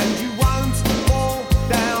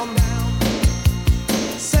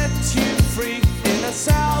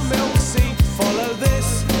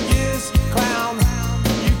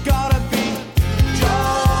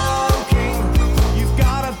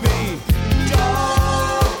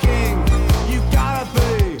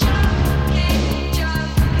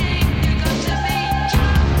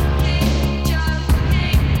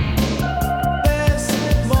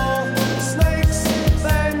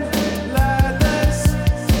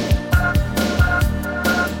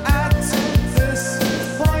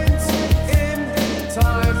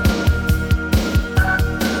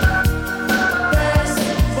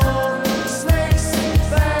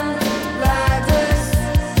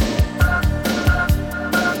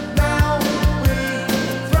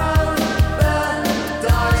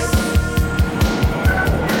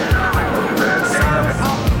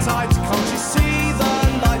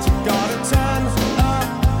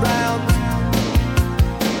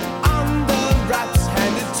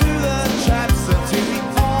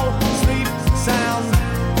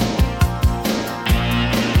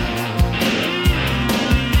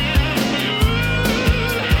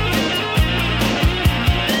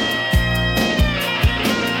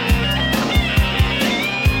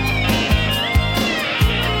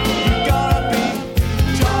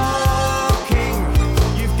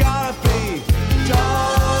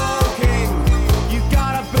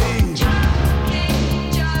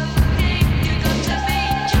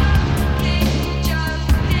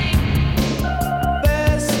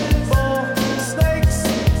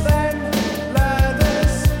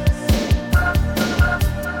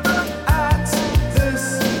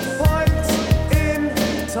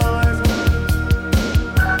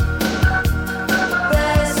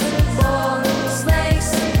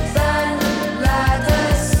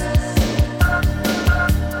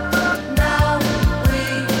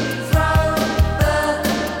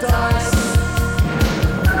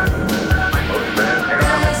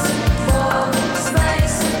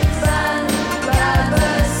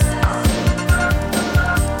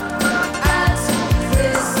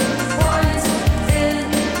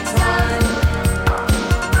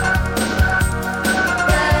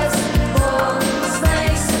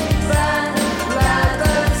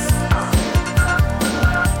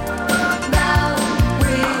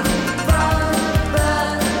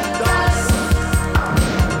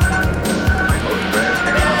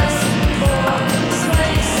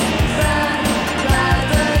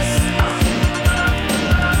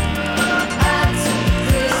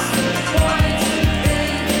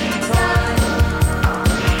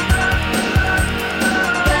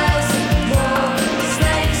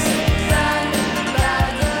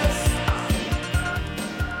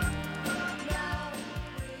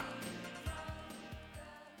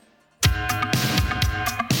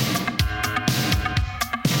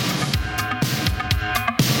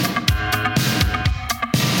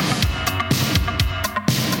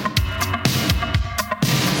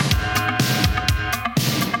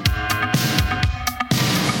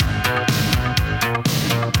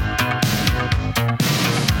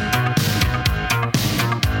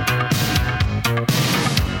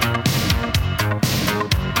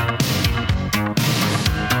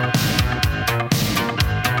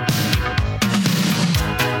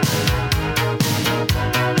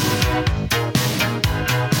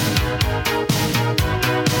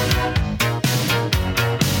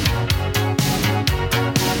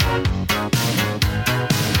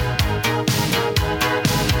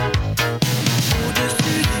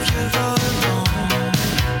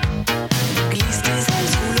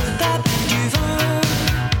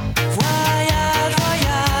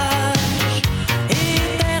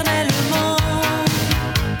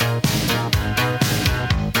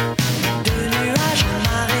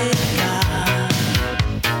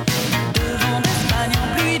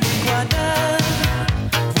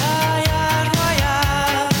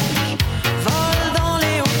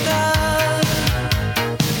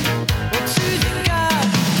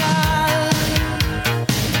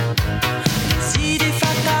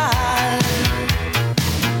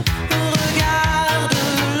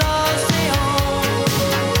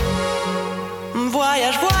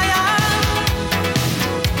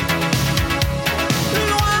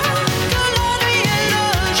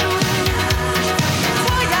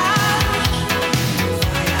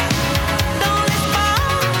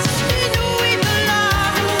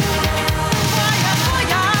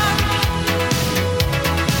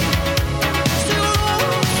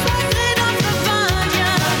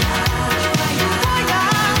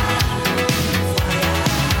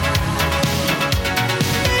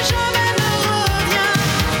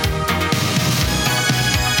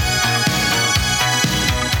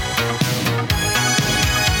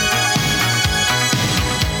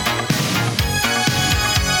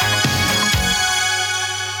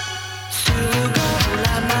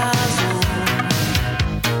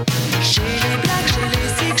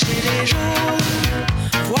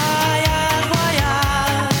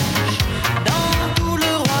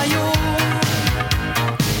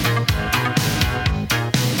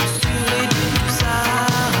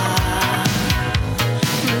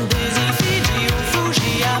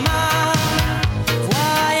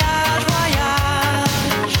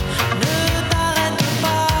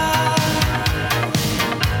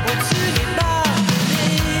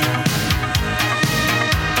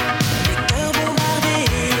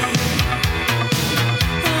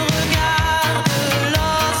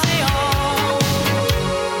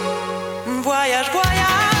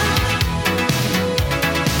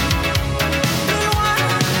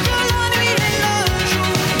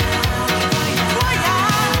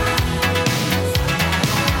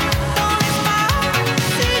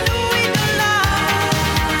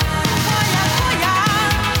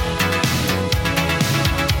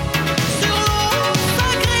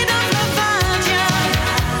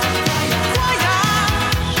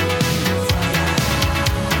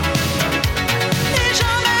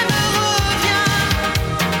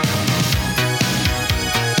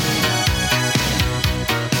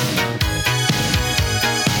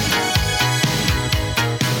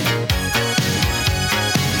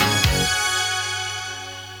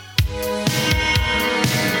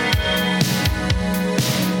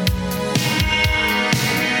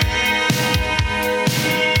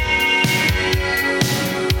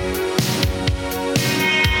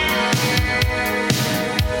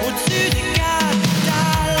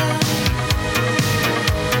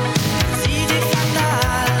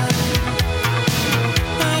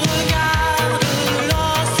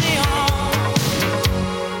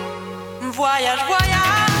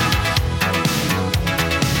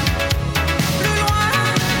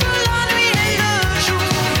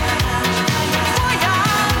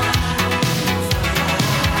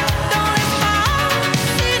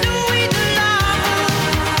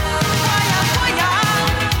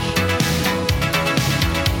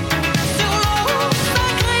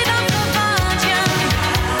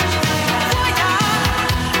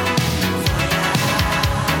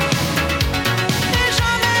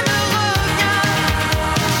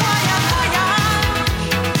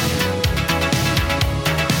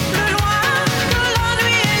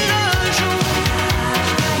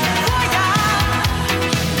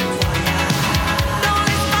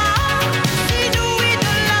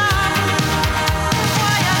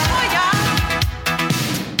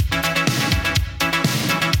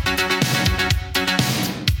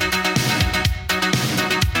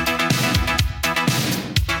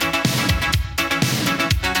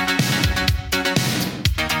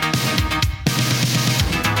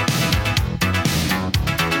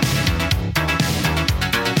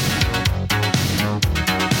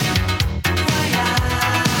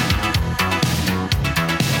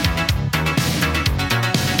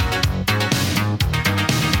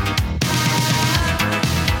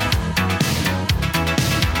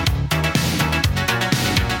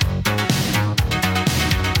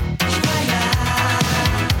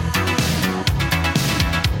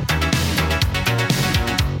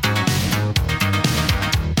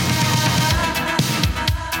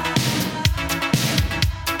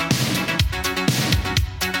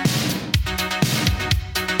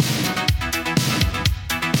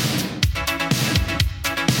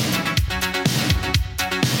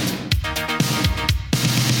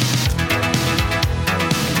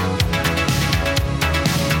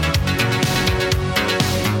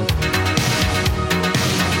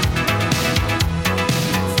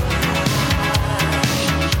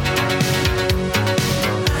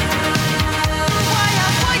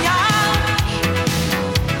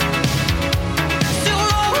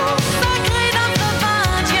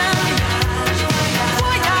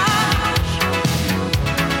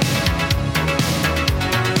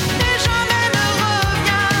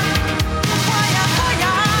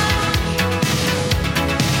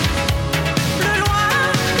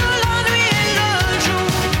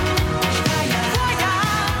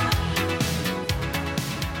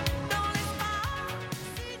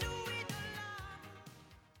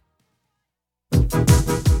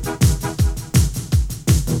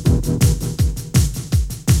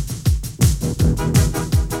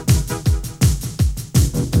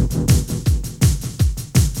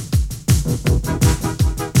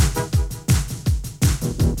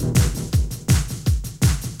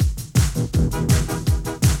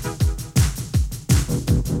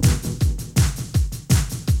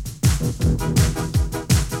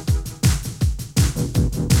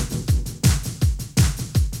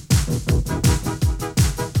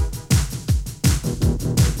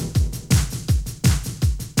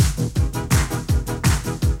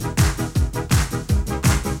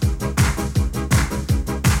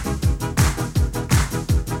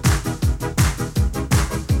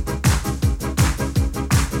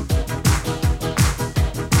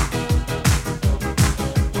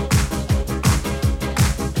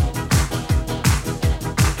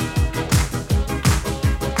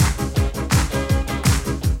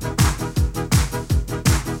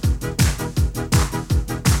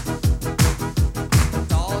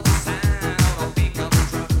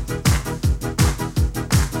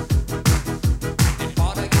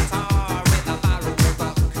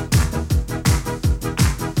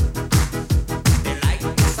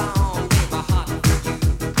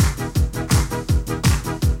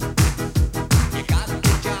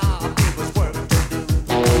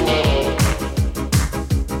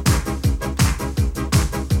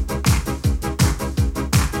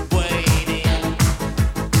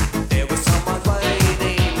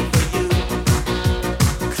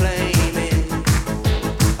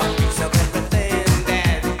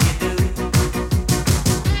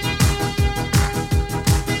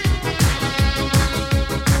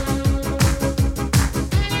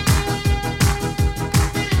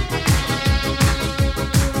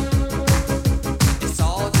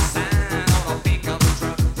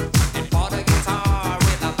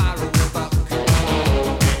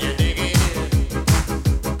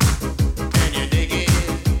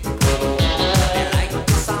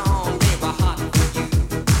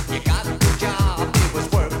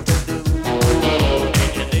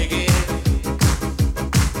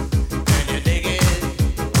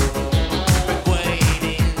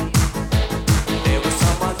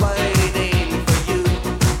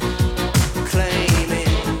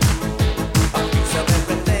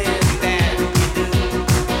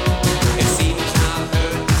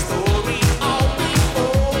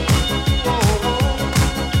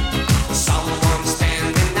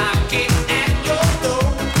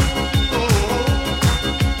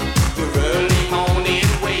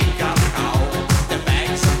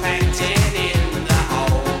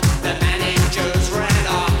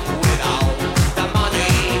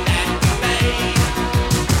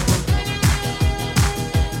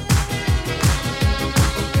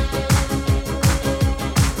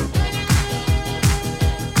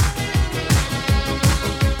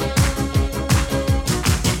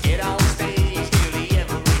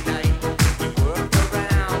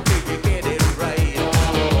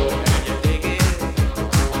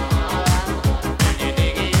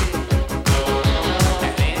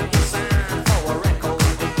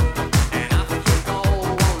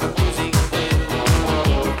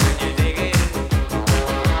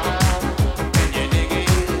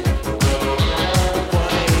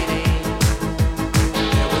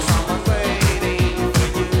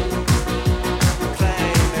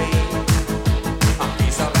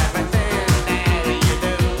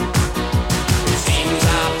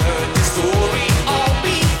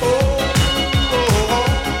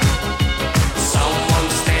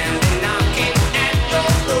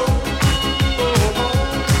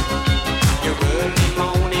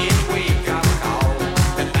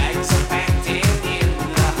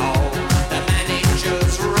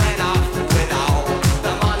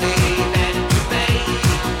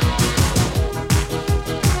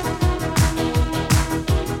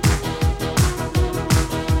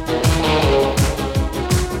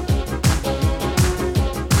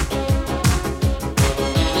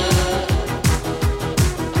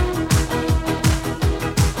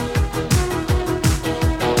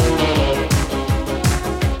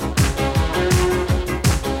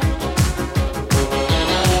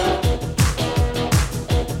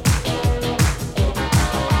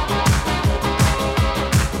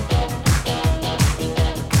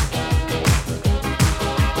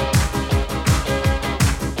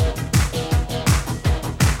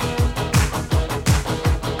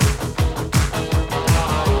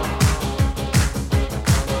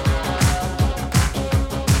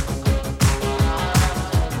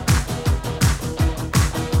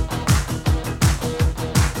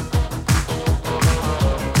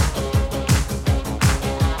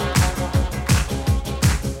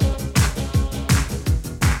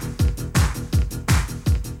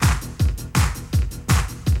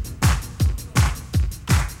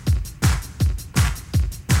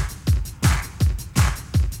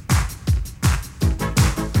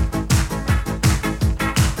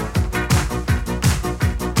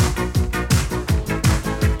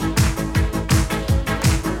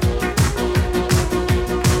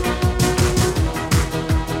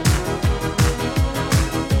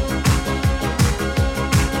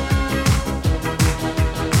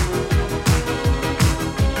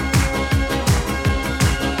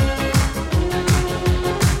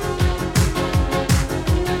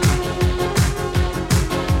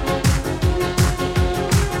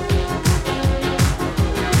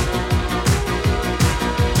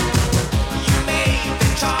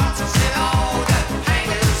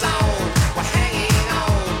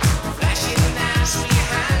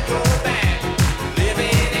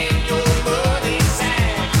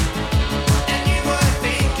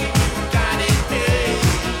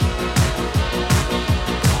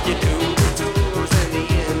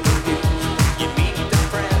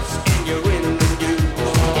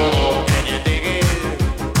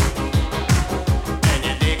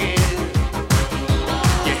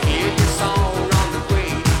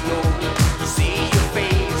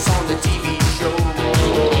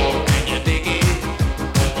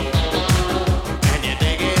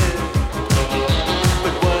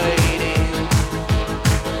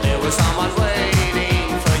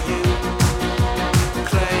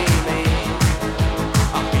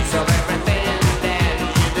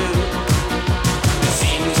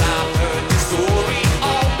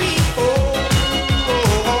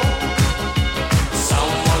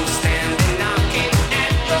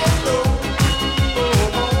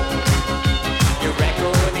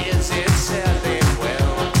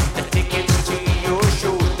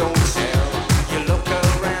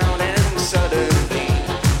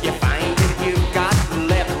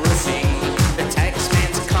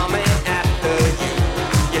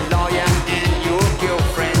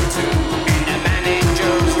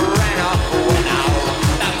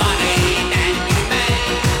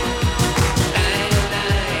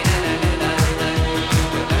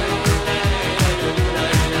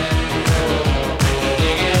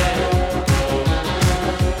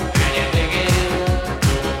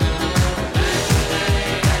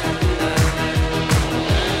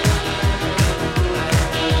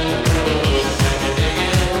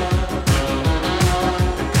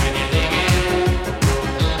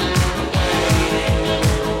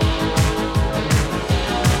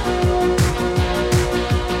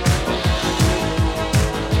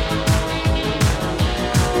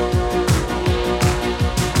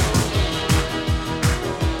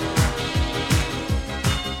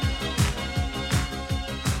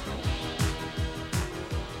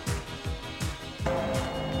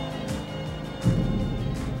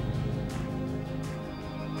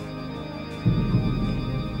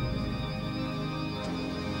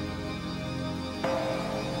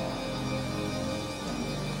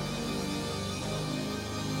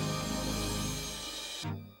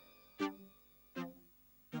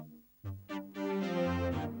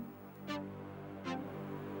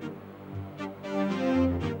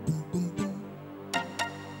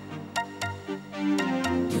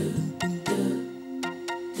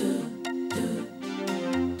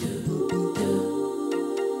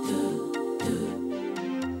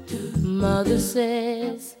 Mother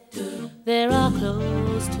says there are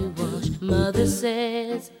clothes to wash. Mother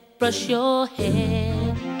says brush your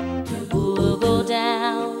hair. We'll go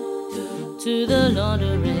down to the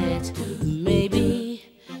laundrette. Maybe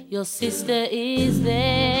your sister is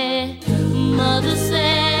there. Mother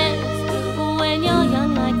says when you're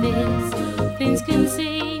young like this, things can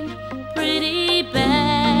seem pretty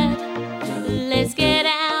bad. Let's get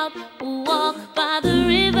out, walk by the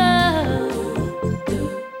river.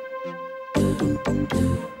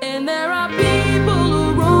 And there are people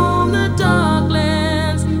who roam the dark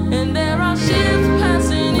lands, and there are ships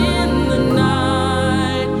passing in the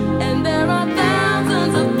night, and there are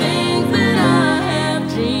thousands of things that I have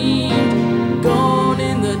dreamed, gone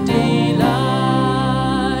in the daylight.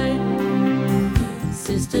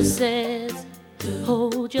 Sister says,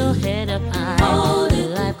 hold your head up high.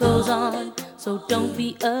 Life goes on, so don't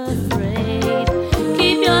be afraid.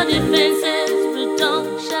 Keep your defenses, but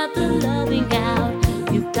don't shut the loving out.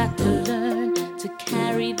 You've got to learn to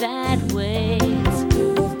carry that weight.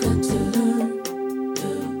 You've got to learn.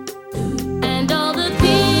 And all the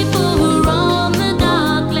people who roam the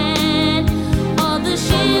dark land, all the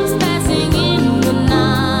ships passing in the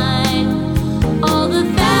night, all the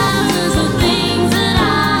thousands of things that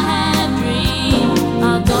I have dreamed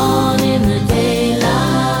are gone in the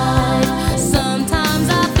daylight. Sometimes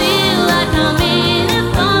I feel like I'm in a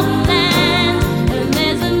foreign land, and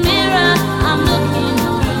there's a mirror I'm looking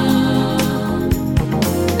through.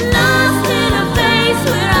 Lost in a place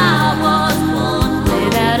where I was born,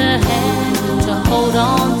 without a hand to hold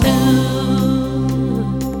on to.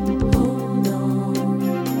 Hold on.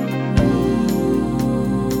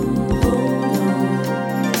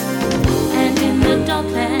 And in the dark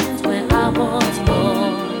lands where I was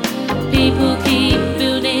born, people keep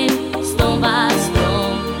building stone by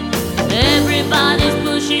stone. Everybody's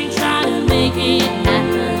pushing, trying to make it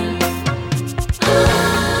happen.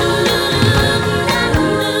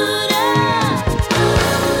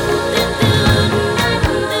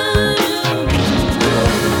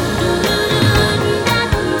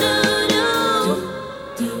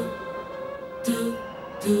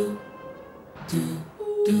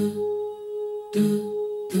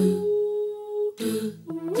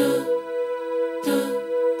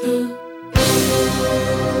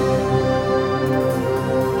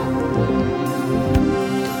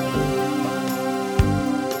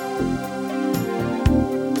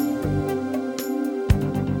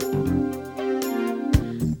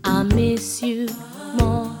 I miss you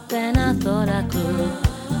more than I thought I could.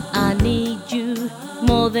 I need you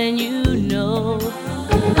more than you know.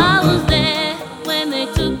 I was there when they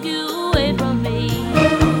took you away from me.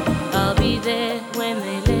 I'll be there when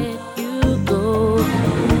they let you go.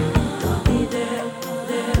 I'll be there.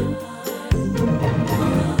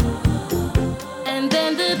 And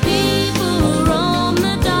then the people who roam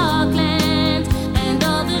the dark lands, and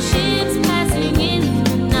all the ships passing in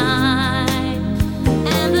the night,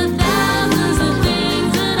 and the thousands of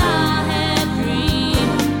things that I have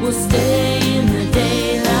dreamed will stay in the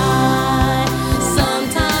daylight.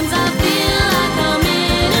 Sometimes I feel like I'm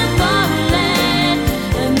in a foreign land,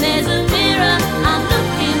 and there's a mirror I'm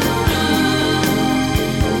looking through.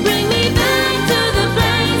 Bring me back to the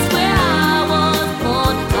place where I was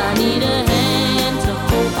born. I need a hand to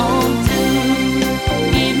hold on to.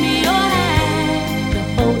 Give me your hand to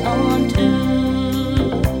hold on to.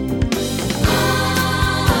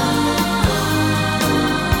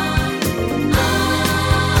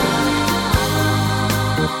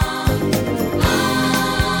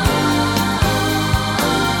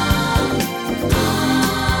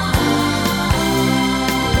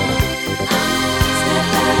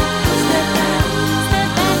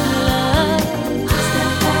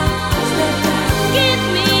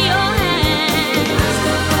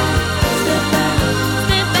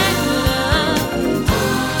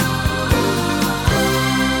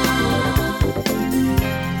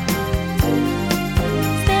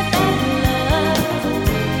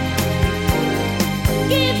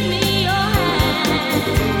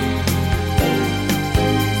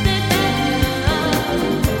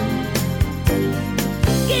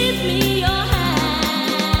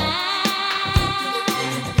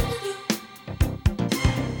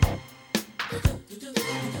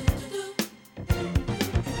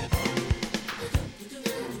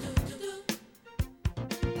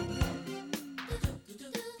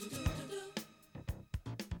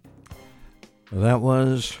 That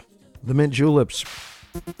was the Mint Juleps,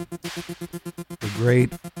 the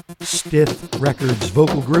great Stiff Records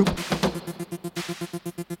vocal group,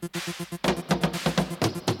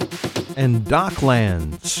 and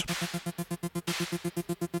Docklands.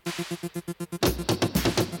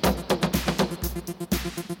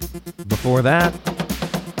 Before that,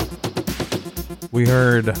 we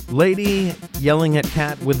heard Lady Yelling at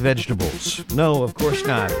Cat with Vegetables. No, of course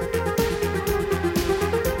not.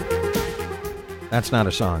 That's not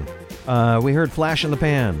a song. We heard Flash in the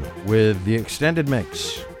Pan with the extended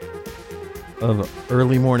mix of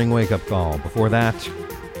Early Morning Wake Up Call. Before that,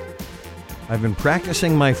 I've been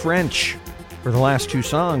practicing my French for the last two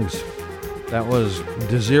songs. That was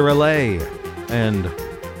Désiré and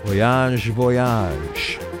Voyage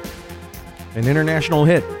Voyage. An international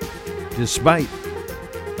hit, despite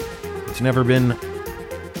it's never been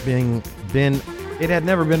it had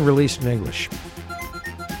never been released in English.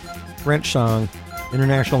 French song,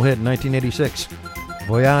 international hit in 1986,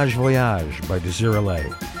 Voyage Voyage by Désiré.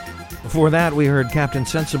 Before that, we heard Captain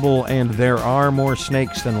Sensible and There Are More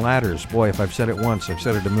Snakes Than Ladders. Boy, if I've said it once, I've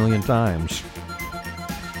said it a million times.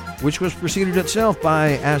 Which was preceded itself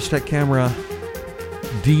by Aztec Camera,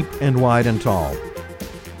 Deep and Wide and Tall.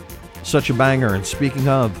 Such a banger. And speaking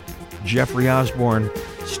of, Jeffrey Osborne,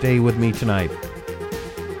 Stay With Me Tonight.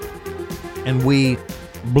 And we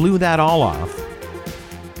blew that all off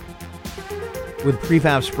with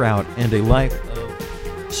Prefab Sprout and A Life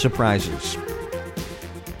of Surprises.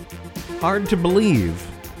 Hard to believe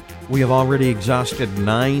we have already exhausted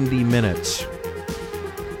 90 minutes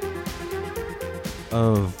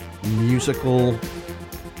of musical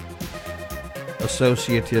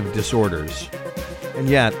associative disorders. And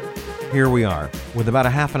yet, here we are, with about a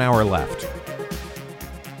half an hour left.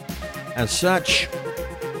 As such,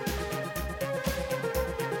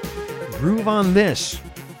 groove on this.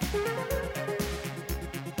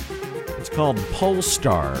 It's called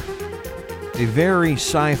Polestar, a very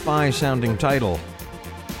sci-fi sounding title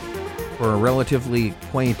for a relatively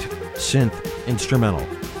quaint synth instrumental.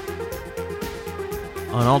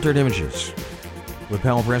 On Altered Images with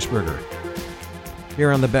Pal Pressburger,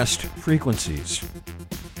 here on the best frequencies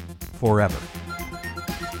forever.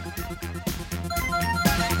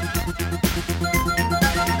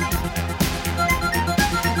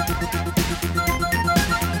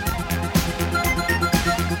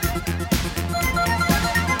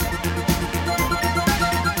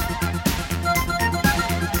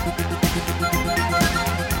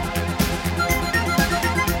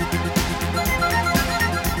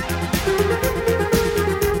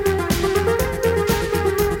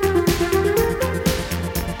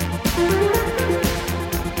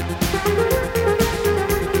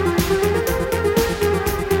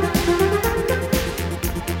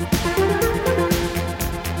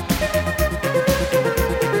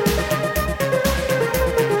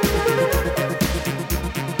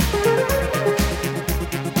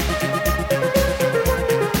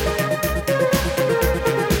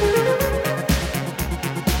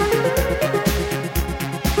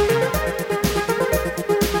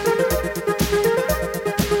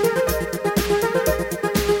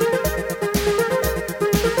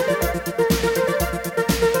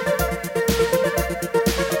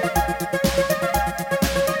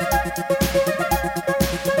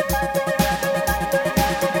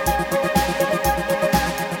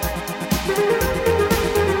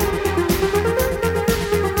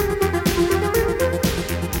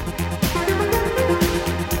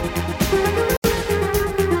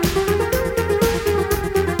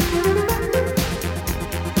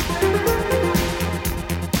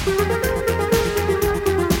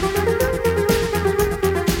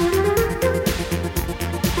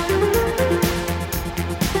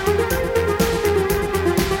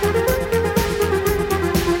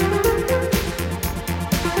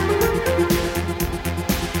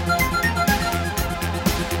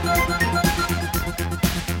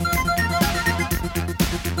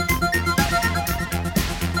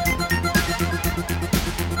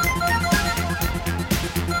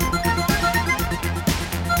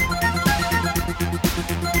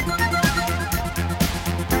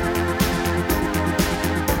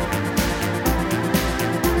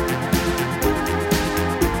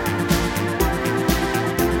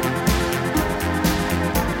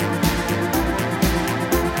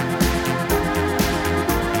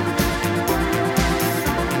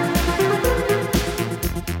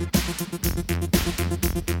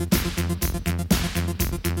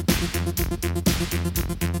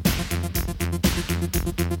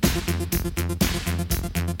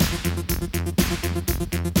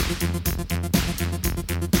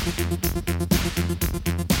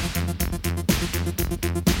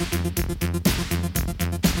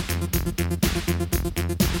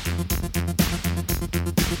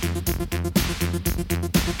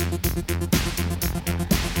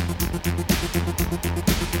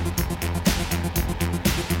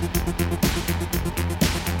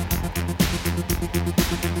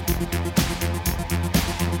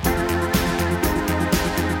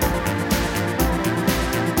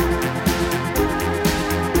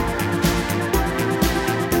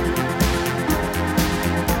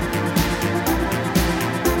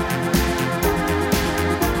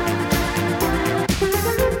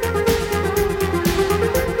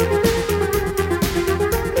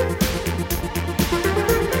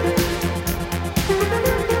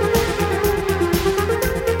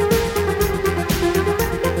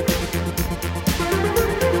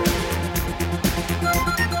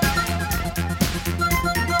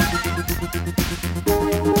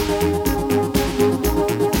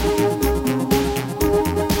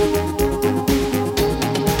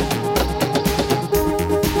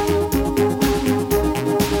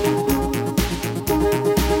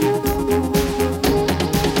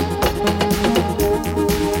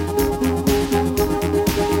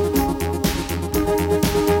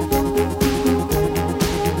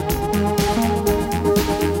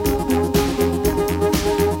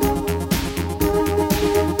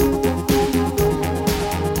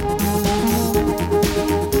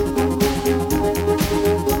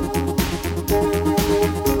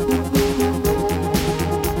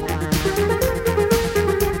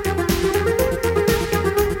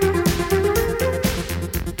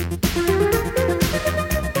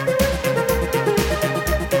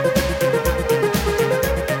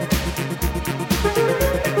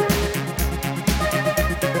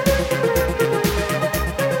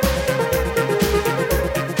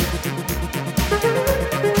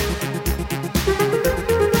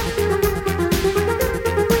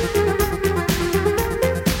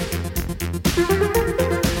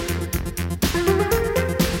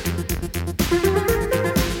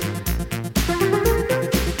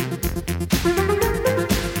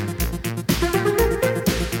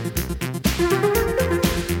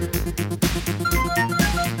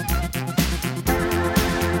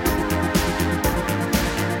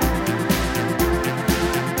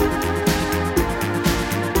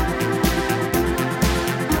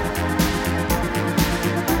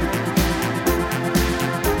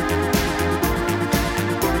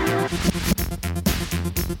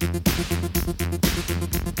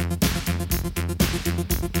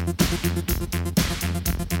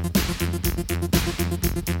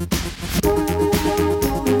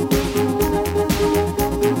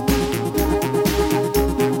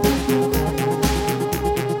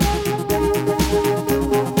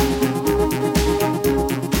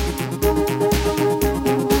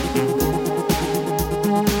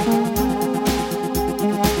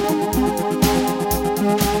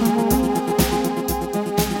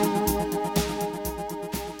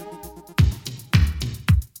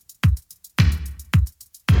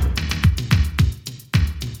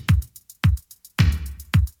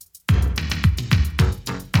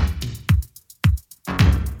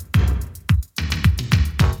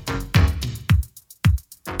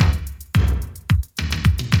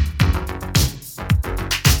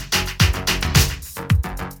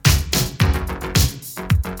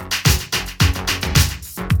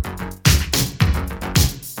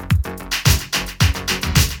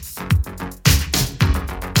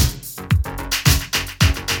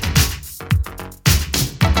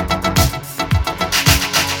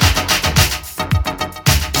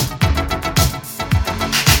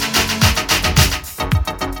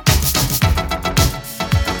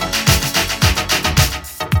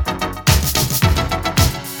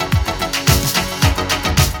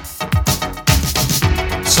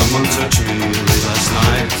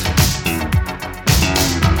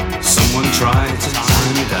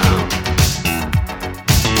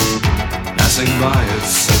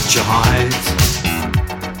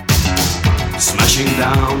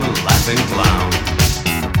 down, a laughing clown.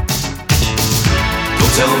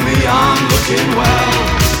 Don't tell me I'm looking well,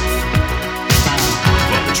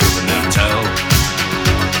 but the truth I never tell.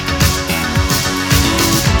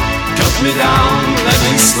 Cut me down, let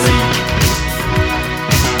me sleep,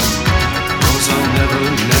 cause I'll never,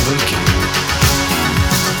 never keep.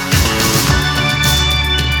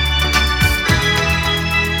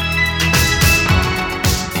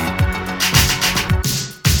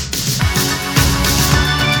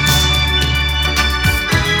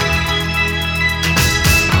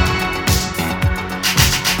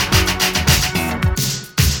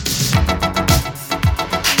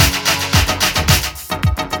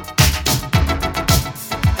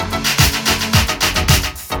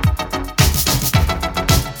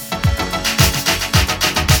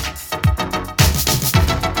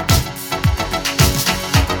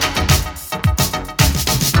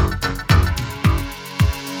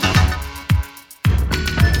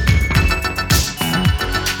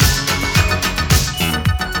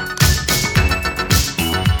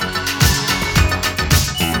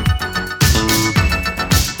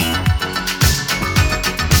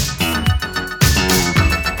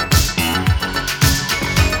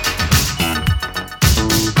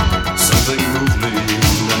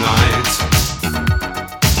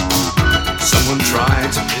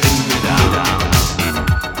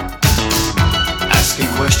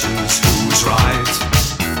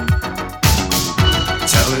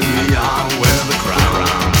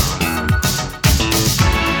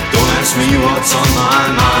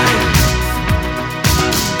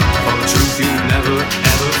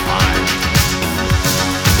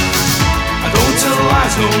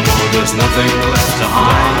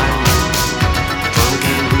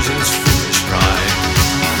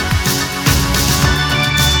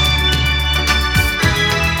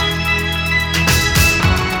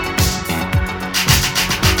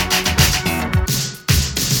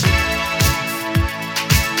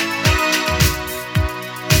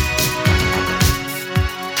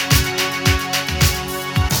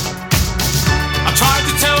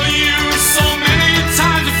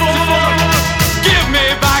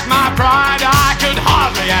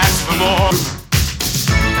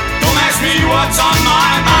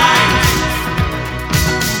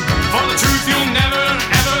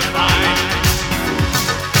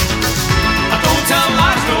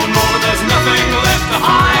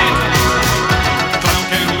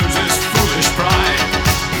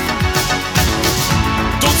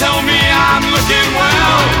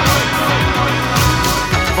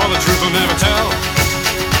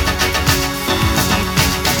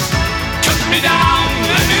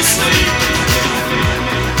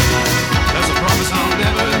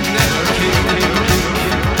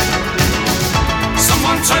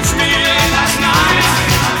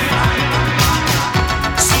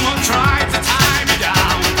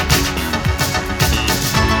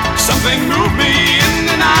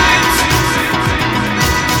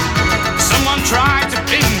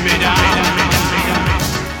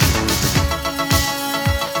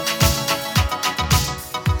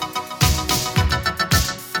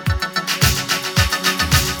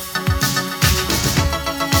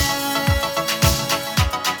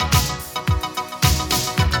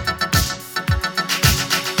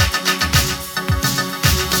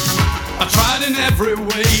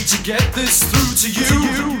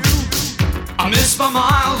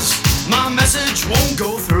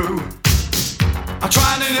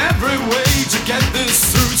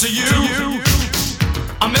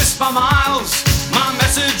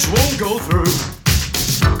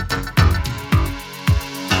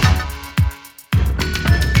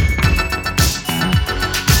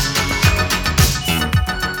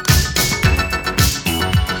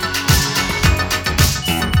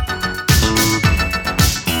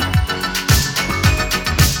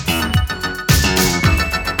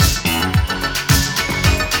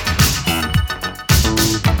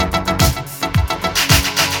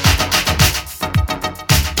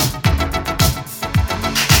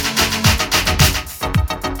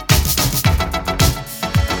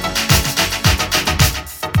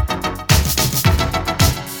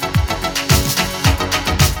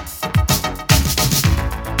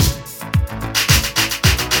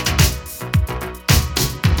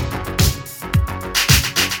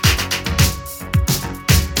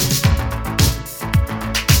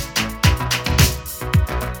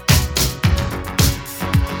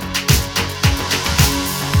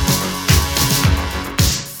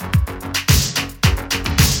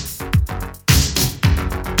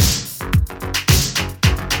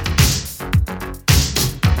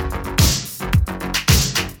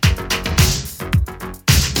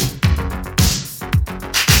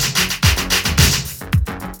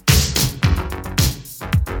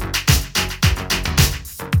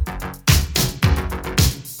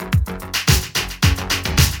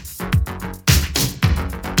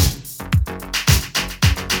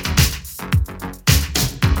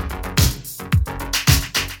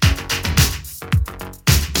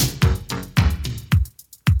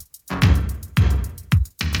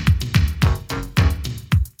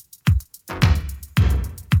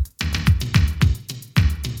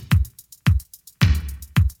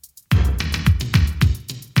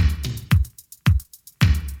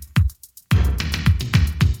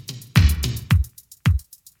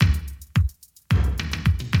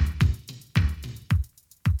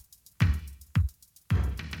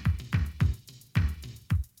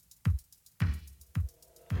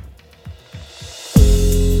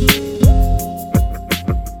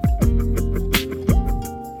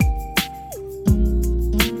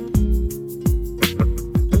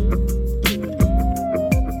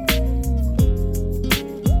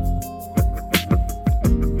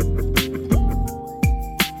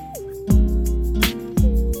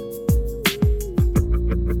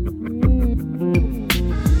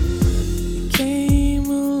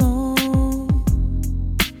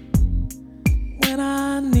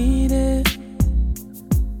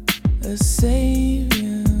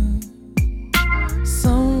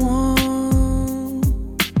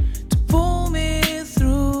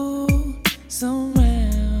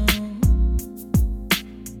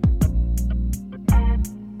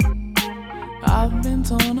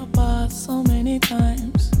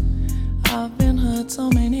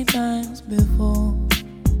 times before.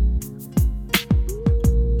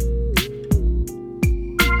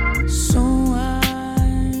 So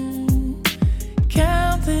I'm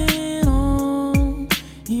counting on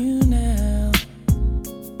you now.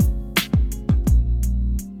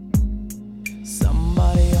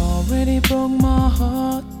 Somebody already broke my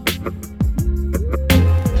heart.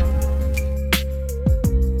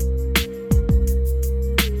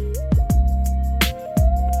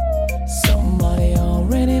 Somebody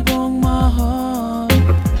already broke my heart.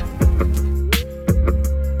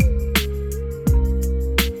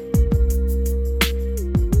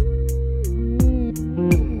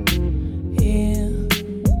 Here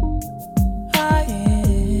I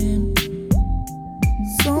am.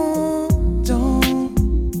 So don't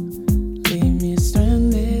leave me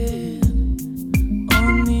stranded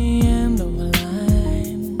on the end of a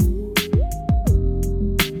line,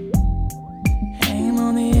 hanging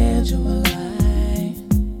on the edge of a line.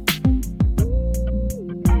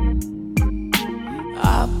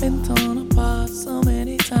 I've been torn apart so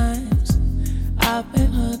many times. I've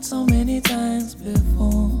been hurt so many times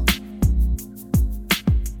before.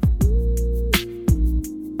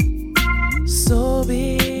 So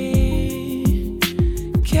be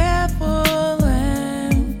careful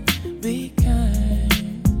and be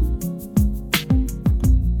kind.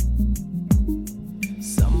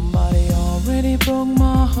 Somebody already broke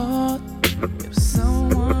my heart. If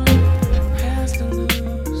someone has to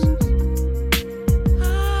lose,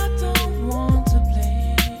 I don't want to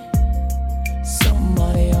blame.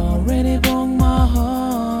 Somebody already broke my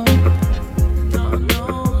heart. No, no,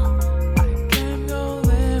 I can't go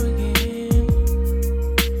there again.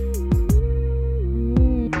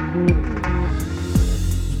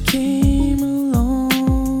 You came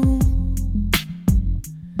along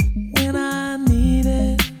when I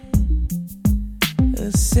needed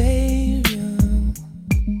a savior,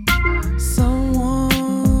 someone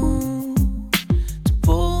to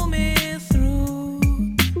pull me through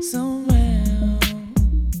somehow.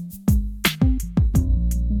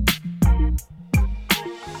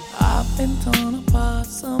 I've been torn apart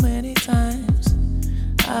so many times.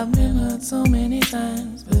 I've been hurt so many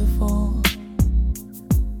times before.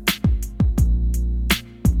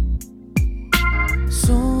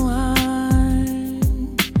 So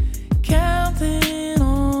I'm counting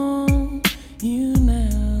on you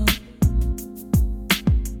now.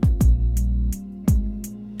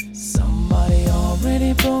 Somebody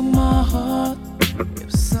already broke my heart.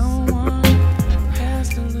 If someone has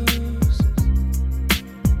to lose,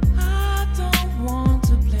 I don't want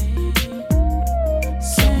to blame.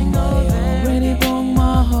 Somebody already broke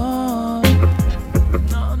my heart.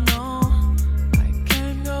 No, no, I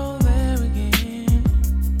can't go there again.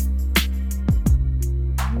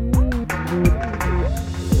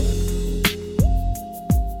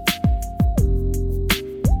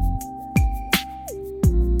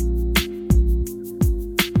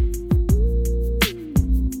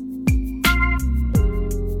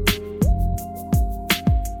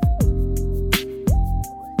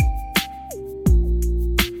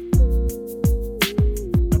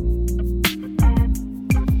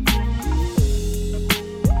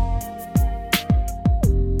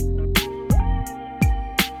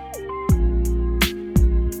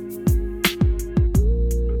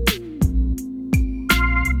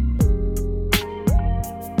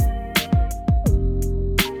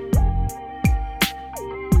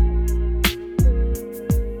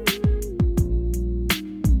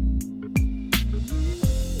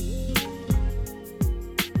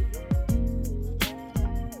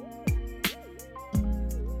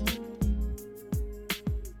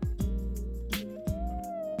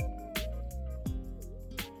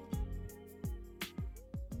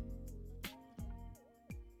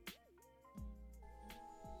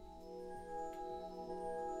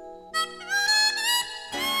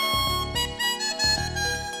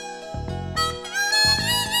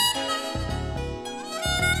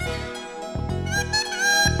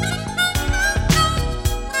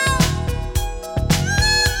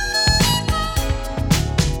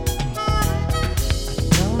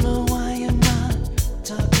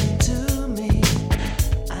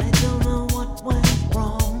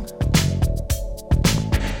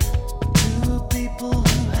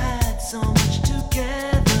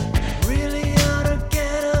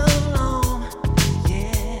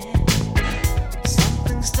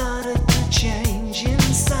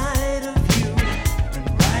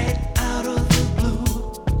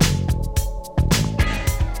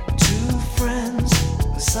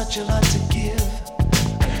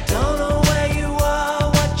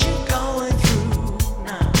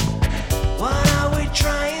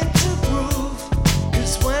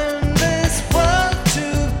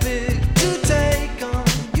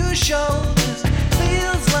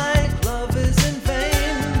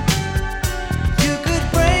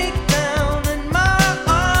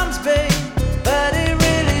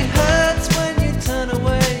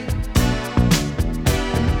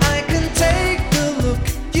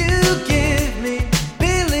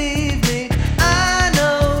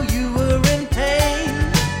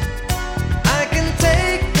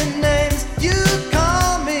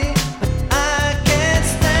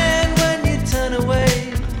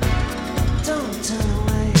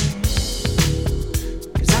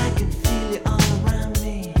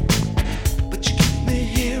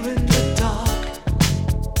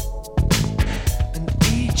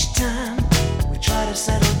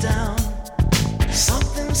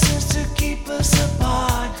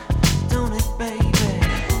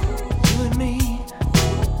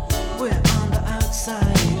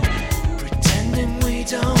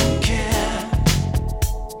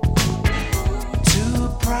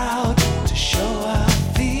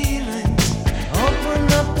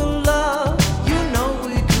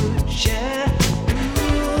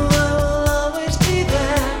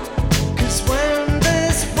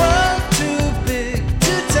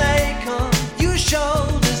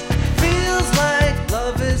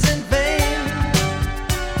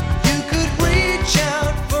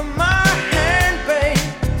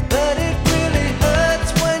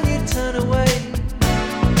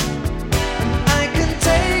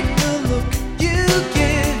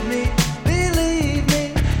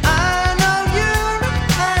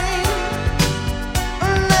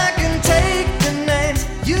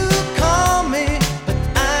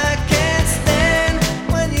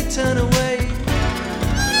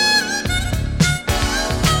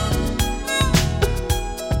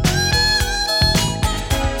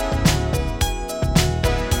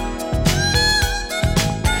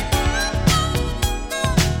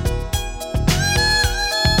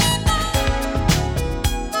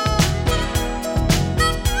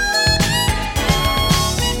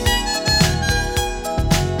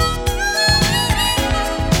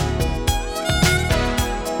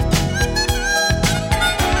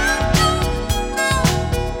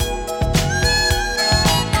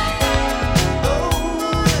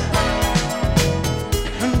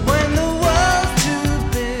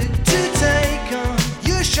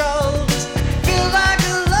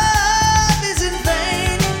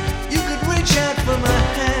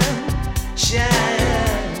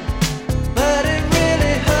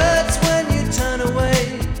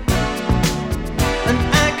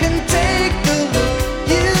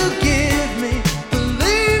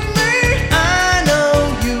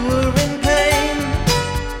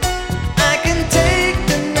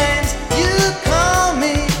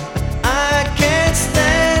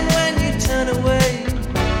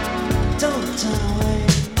 turn away.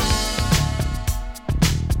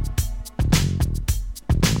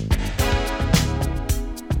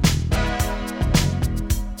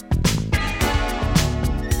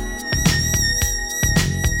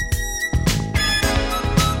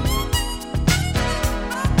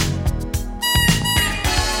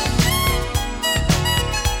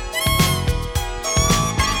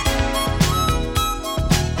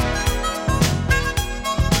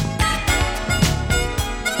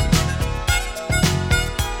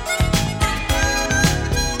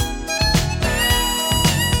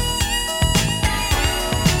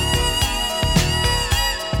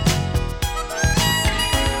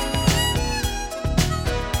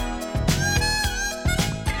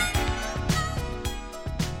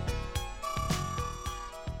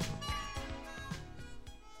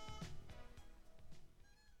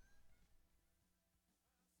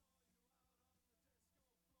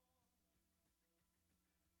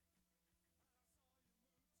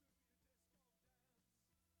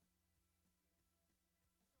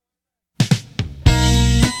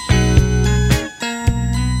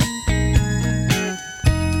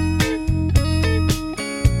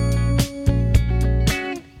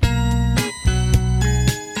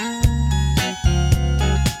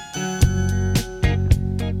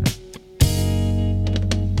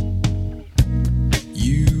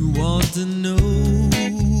 To know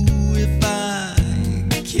if I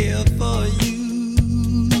care for you,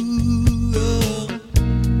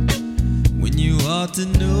 when you ought to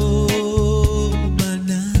know by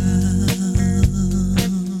now.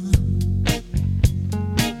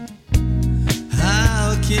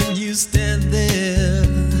 How can you stand there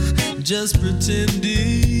just pretending,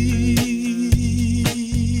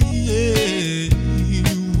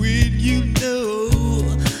 when you know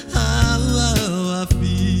how I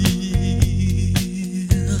feel?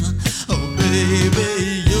 Oh baby,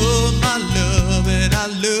 you're my love and I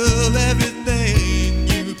love everything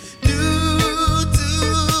you do to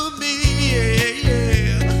me,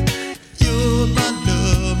 yeah. You're my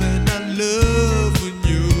love and I love when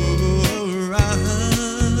you're around.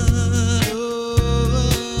 Oh,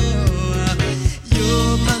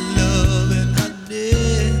 you're my love and I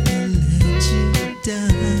never let you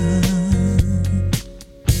down.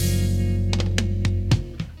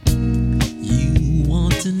 You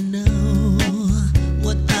want to know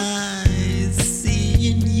what I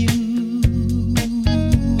see in you?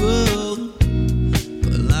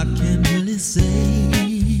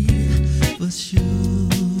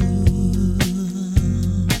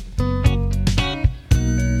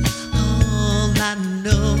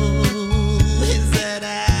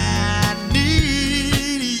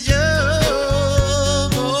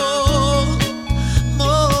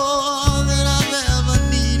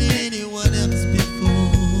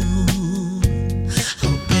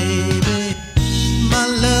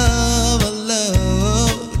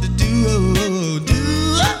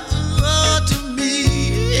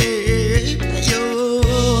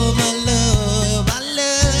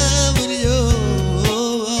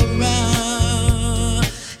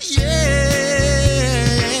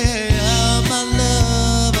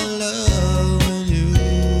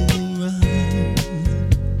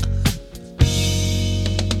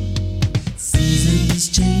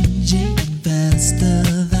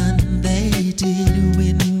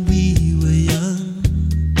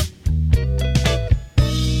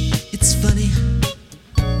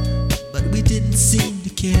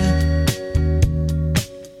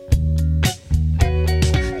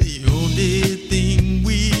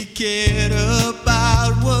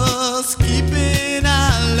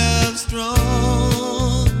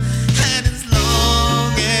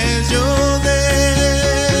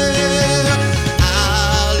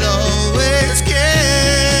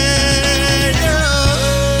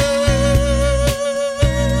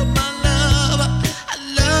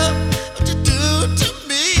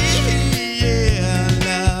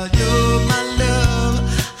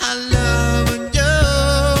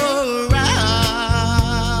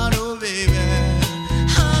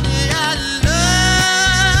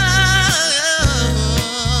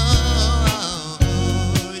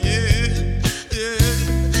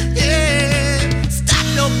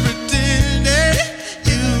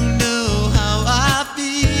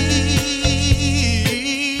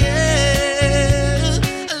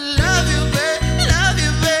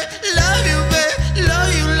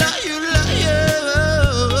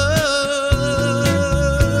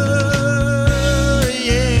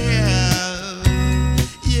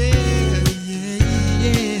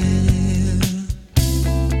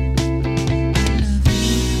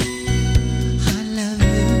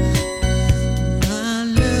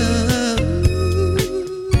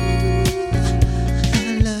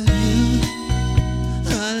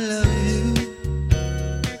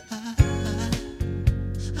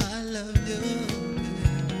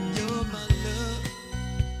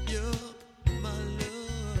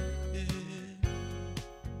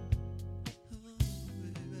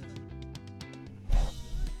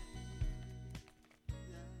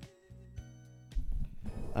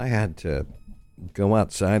 I had to go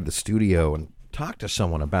outside the studio and talk to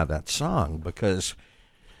someone about that song because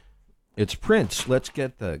it's Prince. Let's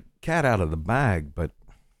get the cat out of the bag, but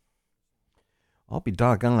I'll be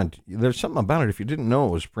doggone. There's something about it. If you didn't know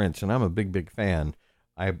it was Prince, and I'm a big fan,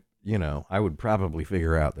 I would probably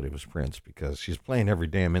figure out that it was Prince because he's playing every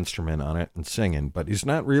damn instrument on it and singing, but he's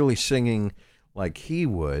not really singing like he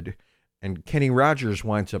would. And Kenny Rogers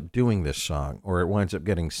winds up doing this song, or it winds up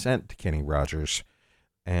getting sent to Kenny Rogers.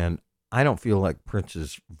 And I don't feel like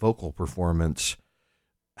Prince's vocal performance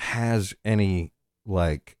has any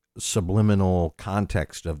like subliminal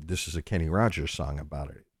context of this is a Kenny Rogers song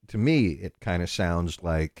about it. To me, it kind of sounds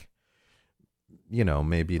like,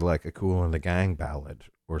 maybe like a Kool and the Gang ballad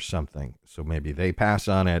or something. So maybe they pass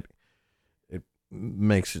on it. It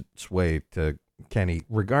makes its way to Kenny.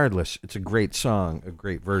 Regardless, it's a great song, a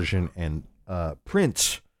great version. And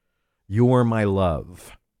Prince, You're My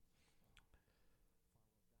Love.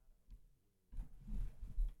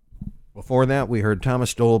 Before that, we heard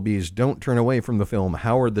Thomas Dolby's Don't Turn Away from the film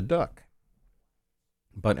Howard the Duck,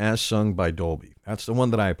 but as sung by Dolby. That's the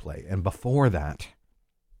one that I play. And before that,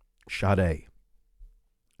 Sade.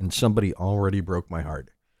 And Somebody Already Broke My Heart.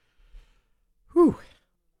 Whew.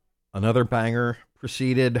 Another banger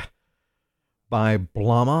preceded by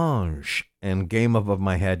Blancmange and Game Above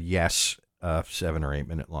My Head. Yes, a 7 or 8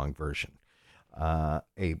 minute long version. A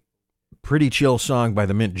pretty chill song by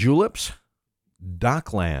the Mint Juleps.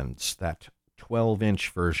 Docklands, that 12-inch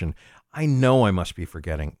version. I know I must be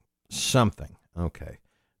forgetting something. Okay.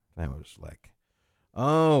 That was like,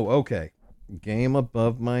 okay. Game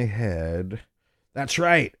Above My Head. That's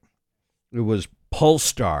right. It was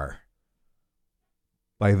Polestar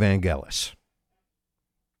by Vangelis.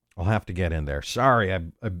 I'll have to get in there. Sorry, I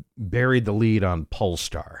buried the lead on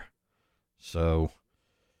Polestar. So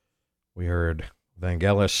we heard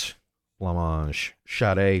Vangelis, Blancmange,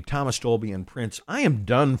 Sade, Thomas Dolby, and Prince. I am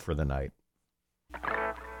done for the night.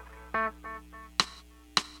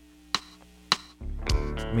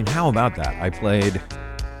 I mean, how about that? I played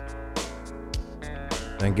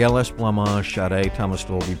Vangelis, Blancmange, Sade, Thomas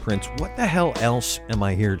Dolby, Prince. What the hell else am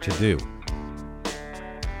I here to do?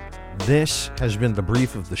 This has been the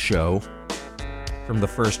brief of the show from the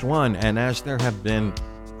first one, and as there have been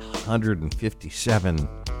 157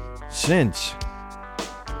 since,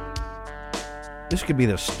 this could be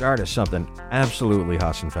the start of something absolutely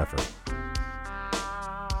Haas and Pfeffer.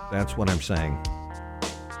 That's what I'm saying.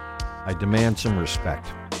 I demand some respect.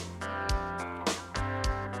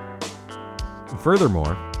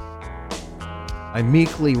 Furthermore, I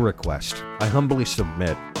meekly request, I humbly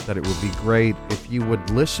submit that it would be great if you would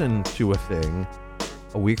listen to a thing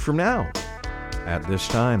a week from now at this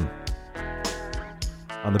time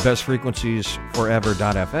on the best frequencies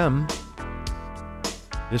forever.fm.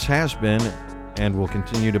 This has been and will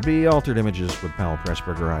continue to be Altered Images with Powell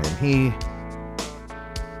Pressburger. I am he.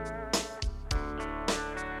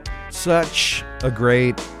 Such a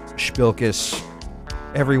great Spilkus.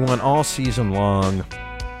 Everyone all season long.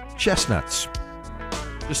 Chestnuts.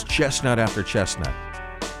 Just chestnut after chestnut.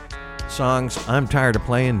 Songs I'm tired of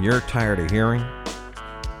playing, you're tired of hearing.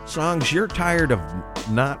 Songs you're tired of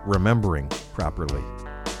not remembering properly.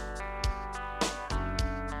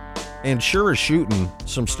 And sure as shooting,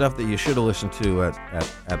 some stuff that you should have listened to at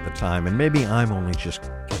the time, and maybe I'm only just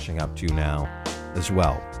catching up to now as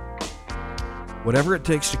well. Whatever it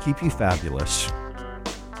takes to keep you fabulous.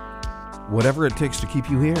 Whatever it takes to keep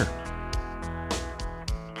you here.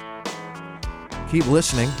 Keep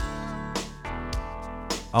listening.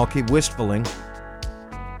 I'll keep wistfuling.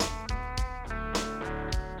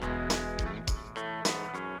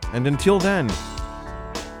 And until then,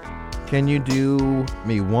 can you do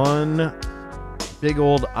me one big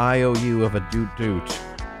old IOU of a doot-doot?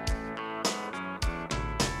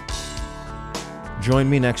 Join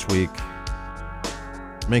me next week.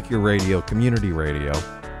 Make your radio community radio.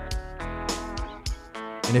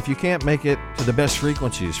 And if you can't make it to the best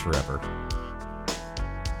frequencies forever,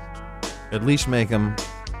 at least make them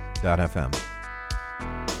 .fm.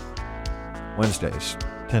 Wednesdays,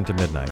 10 to midnight.